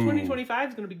 boom. So 2025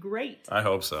 is going to be great. I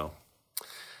hope so.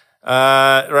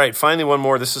 Right, finally one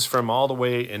more. This is from all the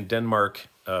way in Denmark,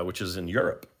 which is in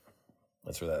Europe.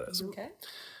 That's where that is. Okay.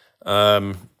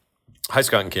 Hi,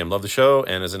 Scott and Kim. Love the show,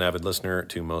 and as an avid listener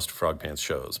to most Frog Pants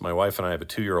shows. My wife and I have a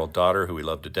 2-year-old daughter who we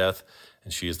love to death,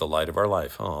 and she is the light of our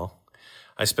life. Aw.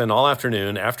 I spend all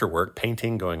afternoon after work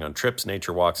painting, going on trips,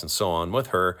 nature walks, and so on with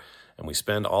her, and we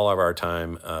spend all of our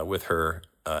time with her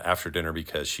after dinner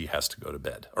because she has to go to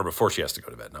bed. Or before she has to go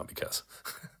to bed, not because.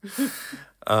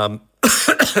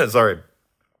 Sorry.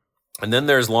 And then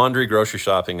there's laundry, grocery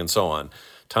shopping, and so on.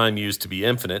 Time used to be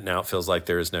infinite. Now it feels like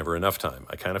there is never enough time.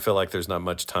 I kind of feel like there's not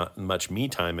much me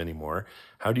time anymore.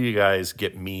 How do you guys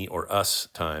get me or us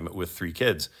time with 3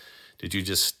 kids? Did you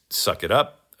just suck it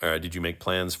up? Or did you make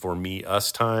plans for me,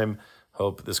 us time?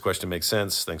 Hope this question makes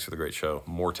sense. Thanks for the great show.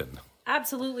 Morton.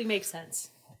 Absolutely makes sense.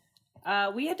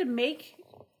 We had to make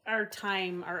our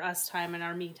time, our us time, and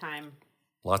our me time.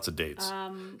 Lots of dates.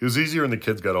 It was easier when the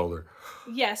kids got older.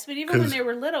 Yes, but even when they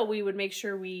were little, we would make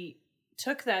sure we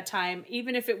took that time,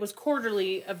 even if it was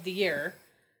quarterly of the year.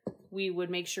 We would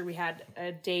make sure we had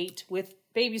a date with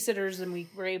babysitters, and we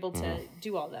were able to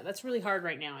do all that. That's really hard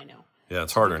right now, I know. Yeah,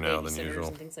 it's harder now than Babysitters usual.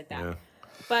 And things like that. Yeah.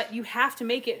 But you have to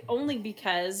make it only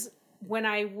because when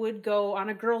I would go on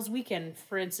a girls' weekend,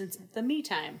 for instance, the me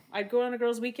time, I'd go on a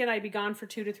girls' weekend, I'd be gone for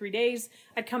 2 to 3 days,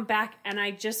 I'd come back, and I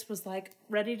just was like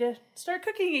ready to start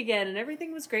cooking again, and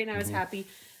everything was great, and I was happy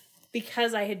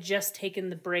because I had just taken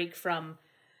the break from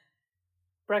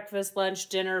breakfast, lunch,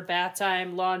 dinner, bath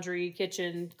time, laundry,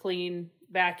 kitchen, clean,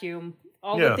 vacuum,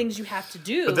 all the things you have to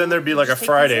do. But then there'd be like a Just take these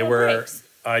Friday little where breaks.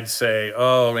 I'd say,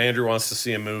 oh, Andrew wants to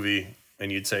see a movie.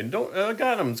 And you'd say, "Don't, I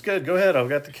got him. It's good. Go ahead. I've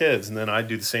got the kids." And then I'd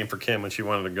do the same for Kim when she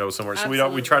wanted to go somewhere. So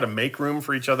we try to make room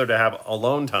for each other to have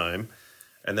alone time.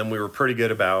 And then we were pretty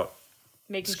good about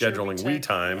Making scheduling sure we we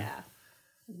time. Yeah.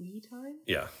 We time?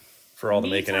 Yeah. For all the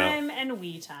Me making time out. and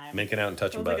we time. Making out and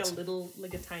touching Like butts.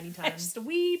 a tiny time. Just a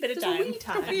wee bit of Just time. a wee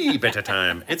time. Wee bit of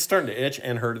time. It's starting to itch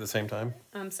and hurt at the same time.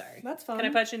 I'm sorry. That's fun. Can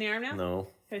I punch you in the arm now? No.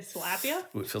 Can I slap you?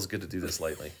 Ooh, it feels good to do this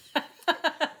lightly.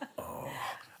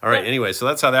 All right. Anyway, so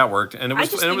that's how that worked, and it I was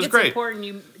just and it think was it's great.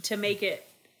 important to make it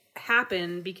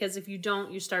happen, because if you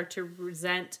don't, you start to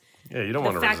resent Yeah, you don't the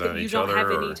want to fact resent that you each don't other. have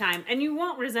or- any time, and you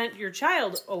won't resent your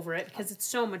child over it because it's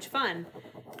so much fun.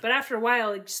 But after a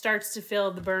while, it starts to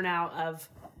feel the burnout of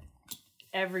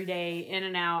every day in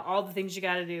and out, all the things you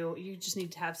got to do. You just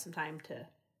need to have some time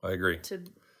I agree. to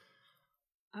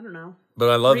I don't know. But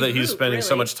I love that he's regroup, spending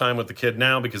so really. much time with the kid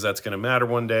now, because that's going to matter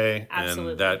one day.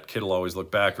 Absolutely. And that kid will always look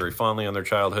back very fondly on their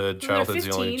childhood. When they're Childhood's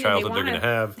the 15 only and childhood they're wanna going to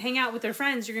have. Hang out with their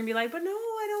friends. You're gonna be like, but no,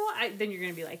 I don't want. Then you're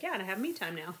gonna be like, yeah, and I have me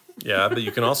time now. Yeah, but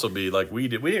you can also be like we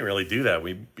did. We didn't really do that.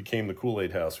 We became the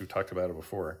Kool-Aid house. We've talked about it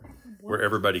before, where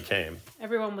everybody came.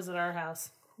 Everyone was at our house.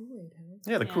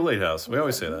 Yeah, the Kool-Aid house. We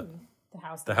always say that. The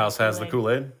house. The house has the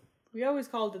Kool-Aid. We always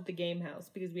called it the game house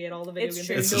because we had all the video It's games.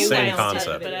 true. It's the You same guys did,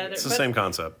 concept. but It's the but- same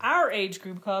concept. Our age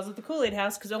group calls it the Kool-Aid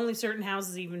house because only certain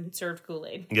houses even served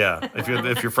Kool-Aid. Yeah,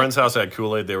 if your friend's house had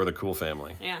Kool-Aid, they were the cool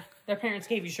family. Yeah, their parents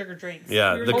gave you sugar drinks.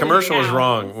 Yeah, We were the only commercial was cows.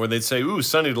 wrong when they'd say, "Ooh,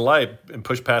 Sunny Delight," and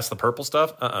push past the purple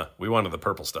stuff. We wanted the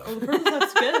purple stuff.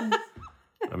 That's good.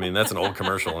 I mean, that's an old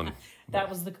commercial, and That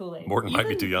was the Kool-Aid. Morton might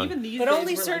be too young. Even these But days,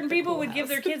 only we're like certain the people cool would give house.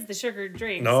 their kids the sugar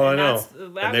drinks. No, I and know.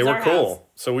 that And they was were our cool. house.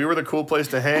 So we were the cool place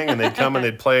to hang, and they'd come and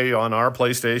they'd play on our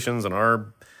PlayStations and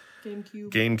our GameCube.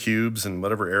 GameCubes and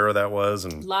whatever era that was,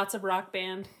 and Lots of Rock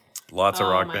Band. lots of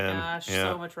Rock oh my Band. gosh,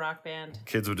 Yeah. so much Rock Band.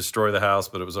 Kids would destroy the house,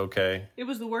 but it was okay. It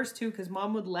was the worst too because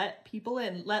mom would let people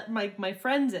in, let my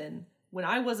friends in when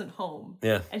I wasn't home.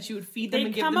 Yeah. And she would feed them They'd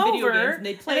and give come them video over, games and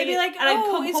they'd play and they'd be it, like, and I'd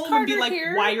 "Oh, come is home and be Carter like,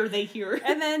 here?" why are they here?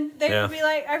 And then they Yeah. would be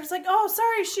like, I was like, oh,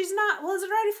 sorry, she's not. Well, is it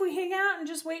right if we hang out and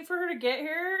just wait for her to get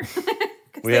here?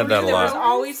 'Cause We they had that a there was lot.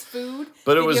 always food.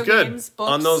 But it was video good. games, books,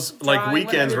 On those like drawing,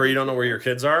 weekends whatever. where you don't know where your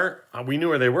kids are, we knew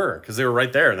where they were because they were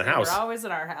right there in the They house. were always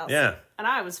at our house. Yeah. And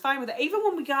I was fine with it. Even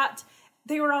when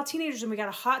they were all teenagers and we got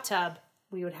a hot tub,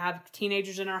 we would have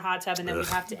teenagers in our hot tub and then we'd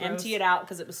have to empty it out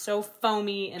because it was so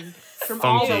foamy and from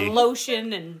all Funky. the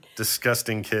lotion and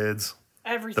Disgusting kids.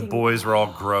 The everything. boys were all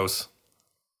gross.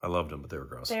 I loved them, but they were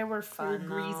gross. They were fun.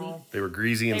 greasy. though. They were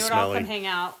greasy and They would all smelly. come hang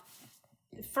out.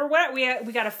 For what we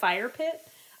got a fire pit.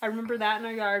 I remember that in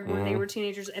our yard when they were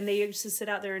teenagers, and they used to sit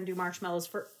out there and do marshmallows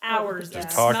for hours. Just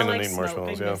talking Smell and like eating smoke.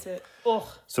 marshmallows. I Yeah. miss it. Ugh.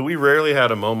 So we rarely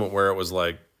had a moment where it was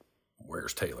like,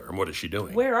 "Where's Taylor? And what is she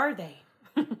doing?" Where are they?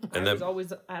 And I then, was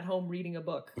always at home reading a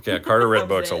book. yeah, Carter read That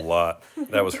books a it. lot.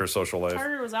 That was her social life.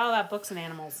 Carter was all about books and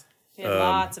animals. He had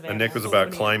lots of And animals. Nick was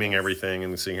about climbing everything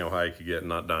and seeing how high he could get and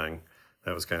not dying.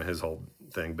 That was kind of his whole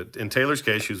thing. But in Taylor's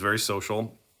case, she was very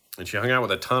social, and she hung out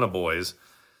with a ton of boys.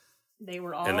 They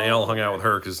were all. And they all hung out with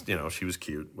her because, she was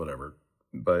cute, whatever.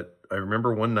 But I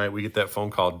remember one night we get that phone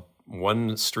call,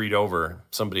 one street over,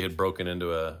 somebody had broken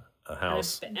into a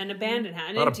house. An abandoned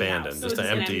house. Not empty abandoned, house. just It was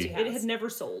an empty- house. It had never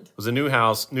sold. It was a new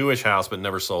house, newish house, but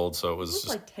never sold. So it was It was just,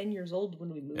 like 10 years old when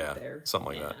we moved there.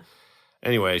 something like that.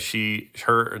 Anyway,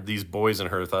 these boys and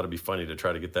her thought it'd be funny to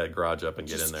try to get that garage up and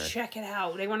get in there. Check it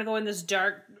out. They want to go in this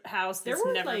dark house that's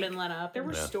never been let up. There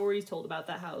were stories told about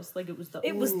that house. Like it was the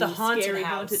haunted scary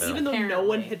house. haunted, even though no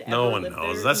one had ever No one lived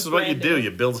knows. there. That's It was what you brand do. new.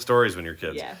 You build stories when you're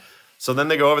kids. Yeah. So then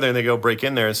they go over there and they go break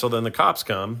in there. And so then the cops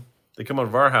come. They come out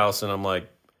of our house and I'm like,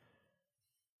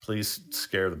 please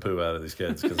scare the poo out of these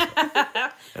kids.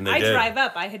 And they I did. drive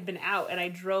up. I had been out and I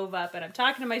drove up and I'm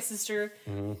talking to my sister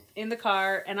in the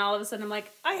car and all of a sudden I'm like,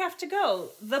 I have to go.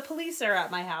 The police are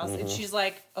at my house. And she's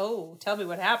like, oh, tell me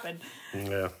what happened.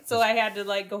 Yeah. So I had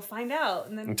to go find out.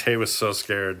 And then And Tay was so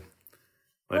scared.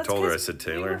 I That's told her, I 'cause said,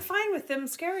 we were Taylor. fine with them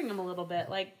scaring them a little bit.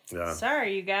 Yeah.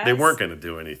 Sorry, you guys. They weren't going to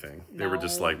do anything. They were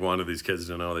just No. like, one of these kids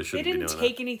to know they They shouldn't be didn't doing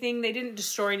take anything. They didn't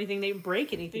destroy anything. They didn't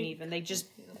break anything even. They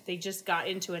just got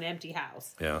into an empty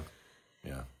house. that. Yeah.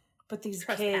 Yeah. But these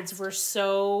Trespassed. kids were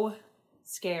so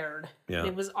scared. Yeah.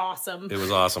 It was awesome. It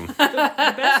was awesome. The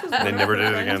best was one of never my did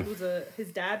it friends again.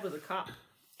 his dad was a cop.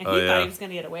 And Oh, he yeah. thought he was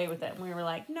going to get away with it. And we were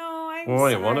like, no, I'm Well,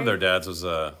 wait, sorry. one of their dads was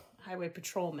a Highway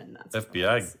patrolman. That's what it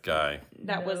FBI was. guy.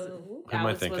 That was No. Who am I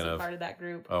Alex thinking wasn't of? part of that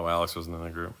group. Oh, Alex wasn't in the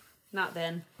group. Not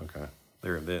then. Okay.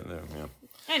 Yeah.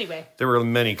 Anyway, There were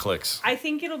many clicks. I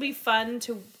think it'll be fun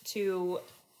to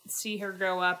see her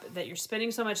grow up, that you're spending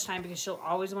so much time because she'll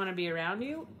always want to be around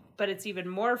you. But it's even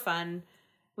more fun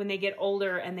when they get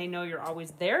older and they know you're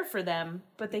always there for them,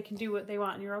 but they can do what they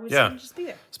want and you're always Yeah. going to just be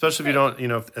there. Especially if you don't,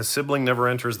 if a sibling never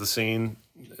enters the scene,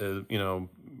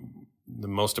 the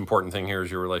most important thing here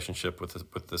is your relationship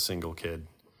with the single kid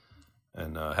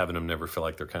and having them never feel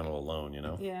like they're kind of alone,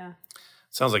 Yeah.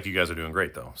 Sounds like you guys are doing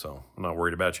great, though, so I'm not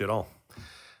worried about you at all.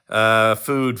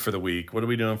 Food for the week. What are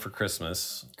we doing for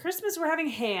Christmas? Christmas, we're having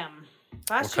ham.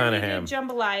 Last What year kind we of ham? did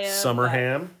jambalaya. Summer but,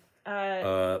 ham?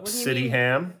 what do you City mean?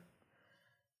 ham?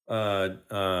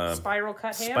 Spiral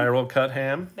cut ham. Spiral cut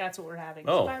ham? That's what we're having.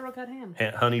 Oh. Spiral cut ham.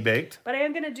 Honey baked? But I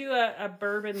am going to do a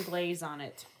bourbon glaze on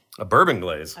it. A bourbon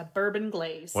glaze? A bourbon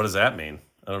glaze. What does that mean?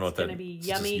 I don't know what It's that going to be it's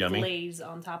just yummy glaze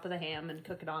on top of the ham and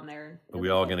cook it on there. Are we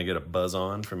all going to get a buzz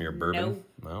on from your bourbon?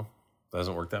 No?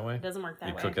 Doesn't work that way? It doesn't work that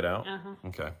You way. cook it out? Uh-huh.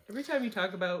 Okay. Every time you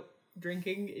talk about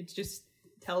drinking, it just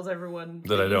tells everyone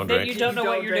That I don't That drink? you don't know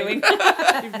what you're doing. you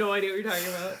have no idea what you're talking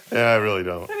about. Yeah, I really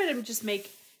don't. I'm going to just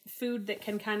make food that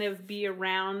can kind of be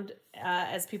around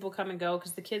as people come and go,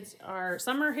 because the kids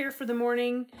some are here for the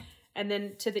morning and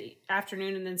then to the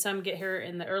afternoon, and then some get here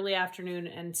in the early afternoon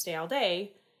and stay all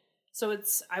day. So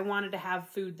I wanted to have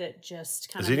food that just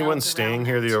kind of Is anyone melts staying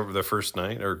around here that. the first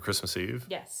night or Christmas Eve?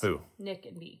 Yes. Who? Nick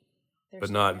and Bee. They're But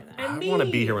staying not, here I then. want to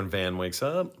be here when Van wakes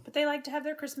up. But they like to have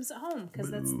their Christmas at home because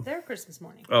that's their Christmas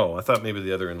morning. Oh, I thought maybe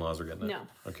the other in-laws were getting it. No.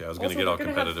 Okay, I was going to Also, get all we're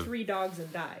gonna competitive. have 3 dogs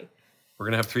and die. We're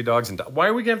going to have 3 dogs and why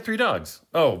are we going to have 3 dogs?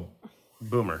 Oh,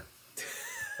 Boomer.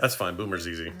 That's fine. Boomer's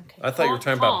easy. I thought you were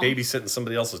talking about Calm. babysitting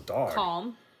somebody else's dog.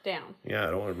 Calm down. Yeah,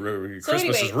 I don't want to So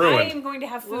Christmas anyway, is ruined. I am going to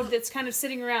have food that's kind of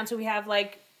sitting around. So we have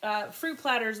fruit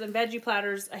platters and veggie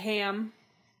platters, a ham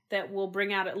that we'll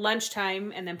bring out at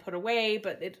lunchtime and then put away,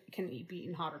 but it can be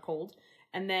eaten hot or cold.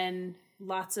 And then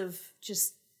lots of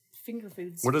just finger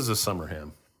foods. What is a summer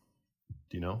ham?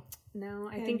 Do you know? No,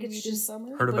 I think it's just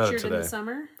Heard about it butchered in the today.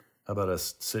 summer. How about a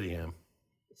city ham?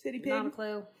 City pig. Not a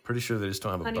clue. Pretty sure they just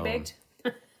don't have a Honey bone. baked.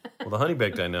 Well, the honey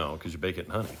baked I know because you bake it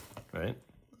in honey, right?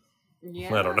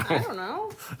 Yeah, I don't know. I don't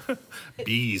know.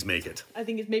 Bees make it. I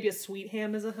think it's maybe a sweet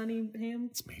ham is a honey ham.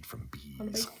 It's made from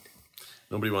bees.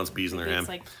 Nobody wants bees in their ham. It's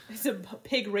like It's a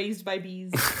pig raised by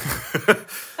bees.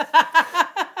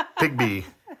 Pig bee.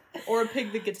 Or a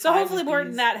pig that gets so. high Hopefully, with Morton,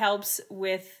 bees. that helps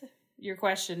with your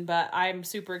question. But I'm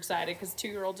super excited because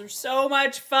 2-year-olds are so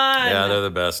much fun. Yeah, they're the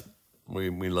best. We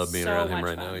love being So around him much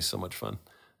right now. fun. He's so much fun.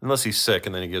 Unless he's sick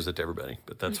and then he gives it to everybody,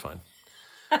 but that's fine.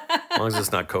 As long as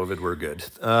it's not COVID, we're good.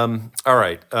 All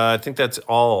right. I think that's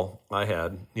all I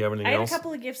had. You have anything I had a else?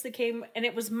 couple of gifts that came, and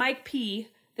it was Mike P.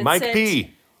 that Mike sent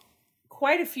P.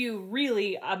 quite a few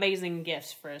really amazing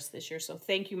gifts for us this year. So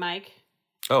thank you, Mike.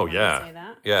 Oh, I yeah. say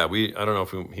that. Yeah, I don't know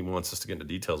if he wants us to get into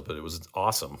details, but it was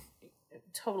awesome.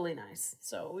 Totally nice.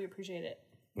 So we appreciate it.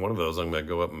 One of those I'm going to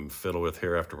go up and fiddle with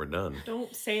here after we're done.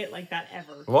 Don't say it like that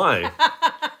ever. Why?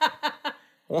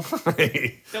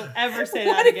 Why? Don't ever say that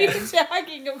What are again. you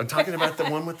talking about? I'm talking about the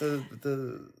one with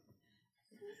the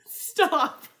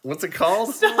Stop. what's it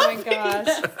called? Oh my gosh.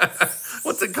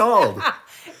 What's it called?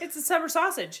 It's a summer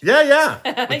sausage. Yeah.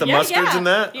 With the Yeah, mustards yeah. and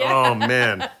that? Yeah. Oh,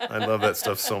 man. I love that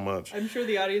stuff so much. I'm sure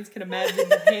the audience can imagine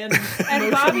the hand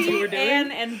And motions you were Bobby, doing.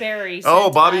 Ann, and Barry. Oh,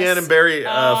 sent Bobby us- Ann and Barry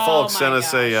Oh, folks my sent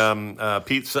us gosh. a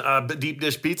pizza, deep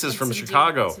dish pizzas from Some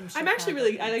Chicago. some I'm actually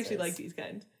Chicago I actually pizzas. like these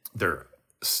kind. They're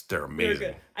They're amazing.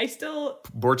 good. I still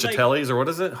Borchatellis, or what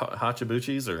is it?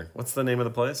 Hachibuchis, or what's the name of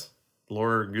the place?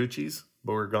 Lorgucci's?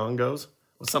 Borgongos?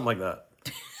 Something like that.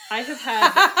 I have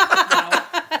had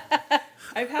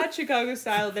I've had Chicago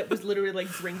style that was literally like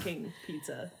drinking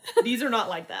pizza. These are not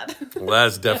like that. Well,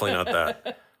 that's definitely not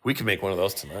that. We could make one of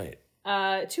those tonight. 2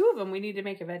 of them. We need to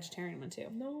make a vegetarian one too.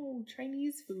 No,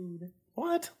 Chinese food.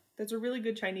 What? There's a really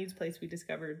good Chinese place we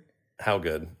discovered. How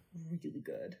good? Really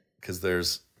good. Because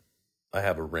I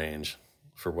have a range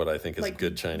for what I think is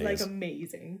good Chinese. Like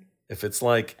amazing. If it's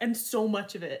like And so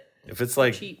much of it.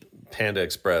 cheap Panda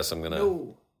Express, I'm gonna.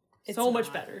 No. It's so much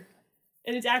not. better.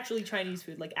 And it's actually Chinese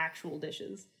food, like actual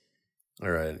dishes.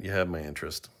 All right, you have my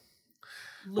interest.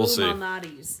 We'll see.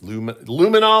 Luminati's.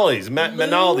 Luminali's,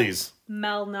 Minaldi's,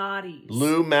 Malnati's.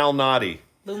 Lou Malnati,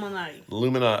 Luminati.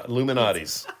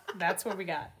 Illuminati's, That's what we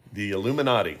got. the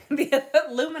Illuminati, The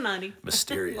Illuminati.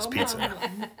 mysterious pizza.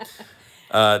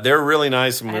 They're really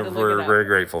nice, and I had to look we're it up. very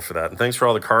grateful for that. And thanks for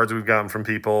all the cards we've gotten from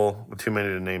people. Too many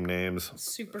to name names.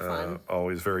 Super fun.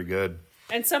 Always very good.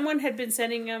 And someone had been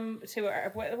sending them to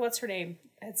our, what's her name?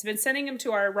 It's been sending them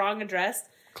to our wrong address.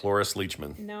 Cloris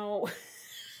Leachman. No.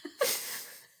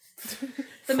 Fran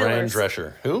The Millers.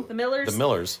 Drescher. Who? The Millers. The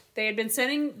Millers. They had been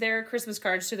sending their Christmas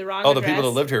cards to the wrong Oh, address. the people that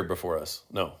lived here before us.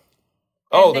 No. And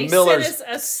Oh, the they Millers. sent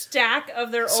us a stack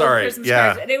of their Sorry, old Christmas yeah.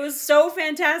 cards. And it was so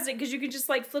fantastic because you could just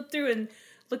like flip through and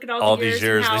look at all the these years.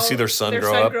 years. And They how see their son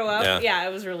grow up. Yeah. Yeah.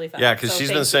 It was really fun. Yeah, because So she's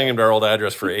thank been you. sending them to our old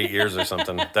address for 8 years or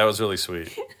something. That was really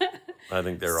sweet. I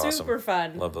think they're awesome. Super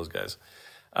fun. Love those guys.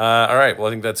 All right. Well, I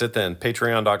think that's it then.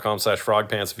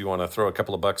 Patreon.com/frogpants if you want to throw a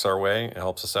couple of bucks our way. It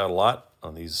helps us out a lot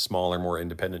on these smaller, more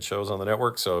independent shows on the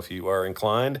network. So if you are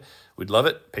inclined, we'd love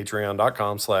it.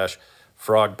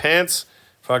 Patreon.com/frogpants.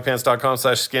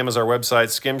 Frogpants.com/skim is our website.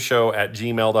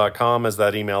 Skimshow@gmail.com is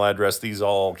that email address these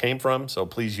all came from. So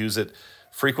please use it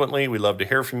frequently. We'd love to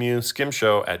hear from you.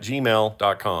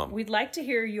 Skimshow@gmail.com. We'd like to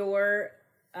hear your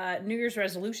New Year's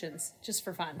resolutions just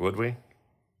for fun. Would we?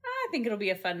 I think it'll be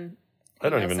a fun. I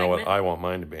don't even know what segment. I want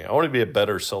mine to be. I want to be a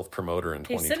better self-promoter in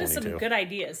Okay, send us 2022. some good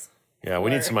ideas Yeah,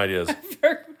 we need some ideas.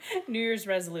 for New Year's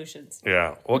resolutions.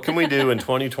 Yeah. What can we do in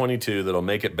 2022 that'll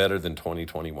make it better than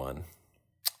 2021?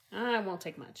 I won't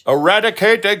take much.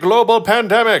 Eradicate a global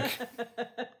pandemic.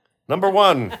 Number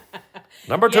 1.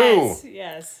 Number 2.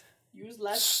 Yes. Use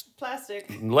less plastic.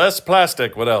 Less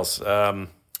plastic. What else?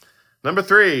 Number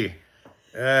 3.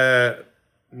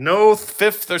 No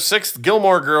 5th or 6th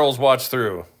Gilmore Girls watch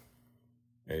through.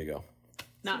 There you go.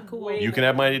 Not cool. You can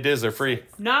have my ideas. They're free.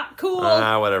 Not cool.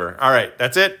 Whatever. All right.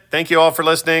 That's it. Thank you all for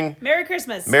listening. Merry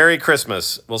Christmas. Merry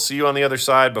Christmas. We'll see you on the other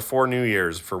side before New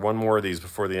Year's for one more of these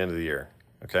before the end of the year.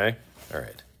 Okay? All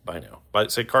right. Bye now. Bye.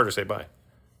 Say Carter, say bye.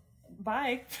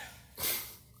 Bye.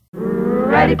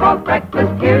 Ready for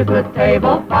breakfast, here's the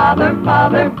table. Father,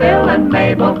 Mother, Bill, and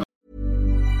Mabel.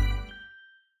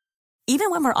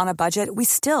 Even when we're on a budget, we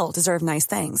still deserve nice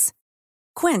things.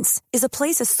 Quince is a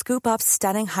place to scoop up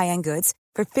stunning high-end goods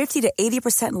for 50 to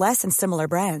 80% less than similar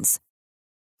brands.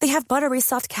 They have buttery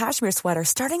soft cashmere sweaters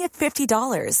starting at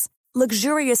 $50,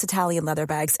 luxurious Italian leather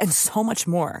bags, and so much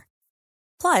more.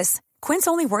 Plus, Quince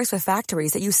only works with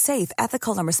factories that use safe,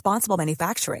 ethical, and responsible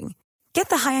manufacturing. Get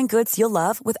the high-end goods you'll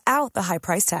love without the high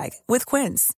price tag with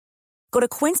Quince. Go to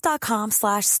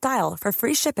quince.com/style for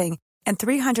free shipping and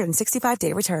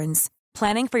 365-day returns.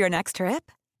 Planning for your next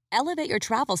trip? Elevate your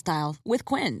travel style with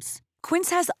Quince. Quince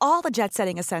has all the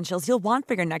jet-setting essentials you'll want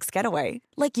for your next getaway,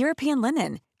 like European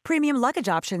linen, premium luggage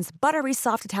options, buttery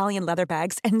soft Italian leather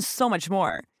bags, and so much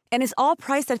more. And is all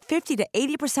priced at 50 to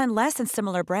 80% less than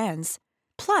similar brands.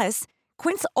 Plus,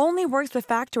 Quince only works with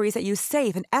factories that use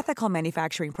safe and ethical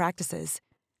manufacturing practices.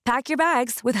 Pack your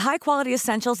bags with high-quality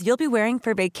essentials you'll be wearing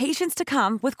for vacations to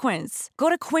come with Quince. Go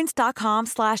to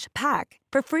quince.com/pack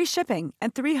for free shipping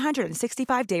and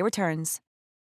 365-day returns.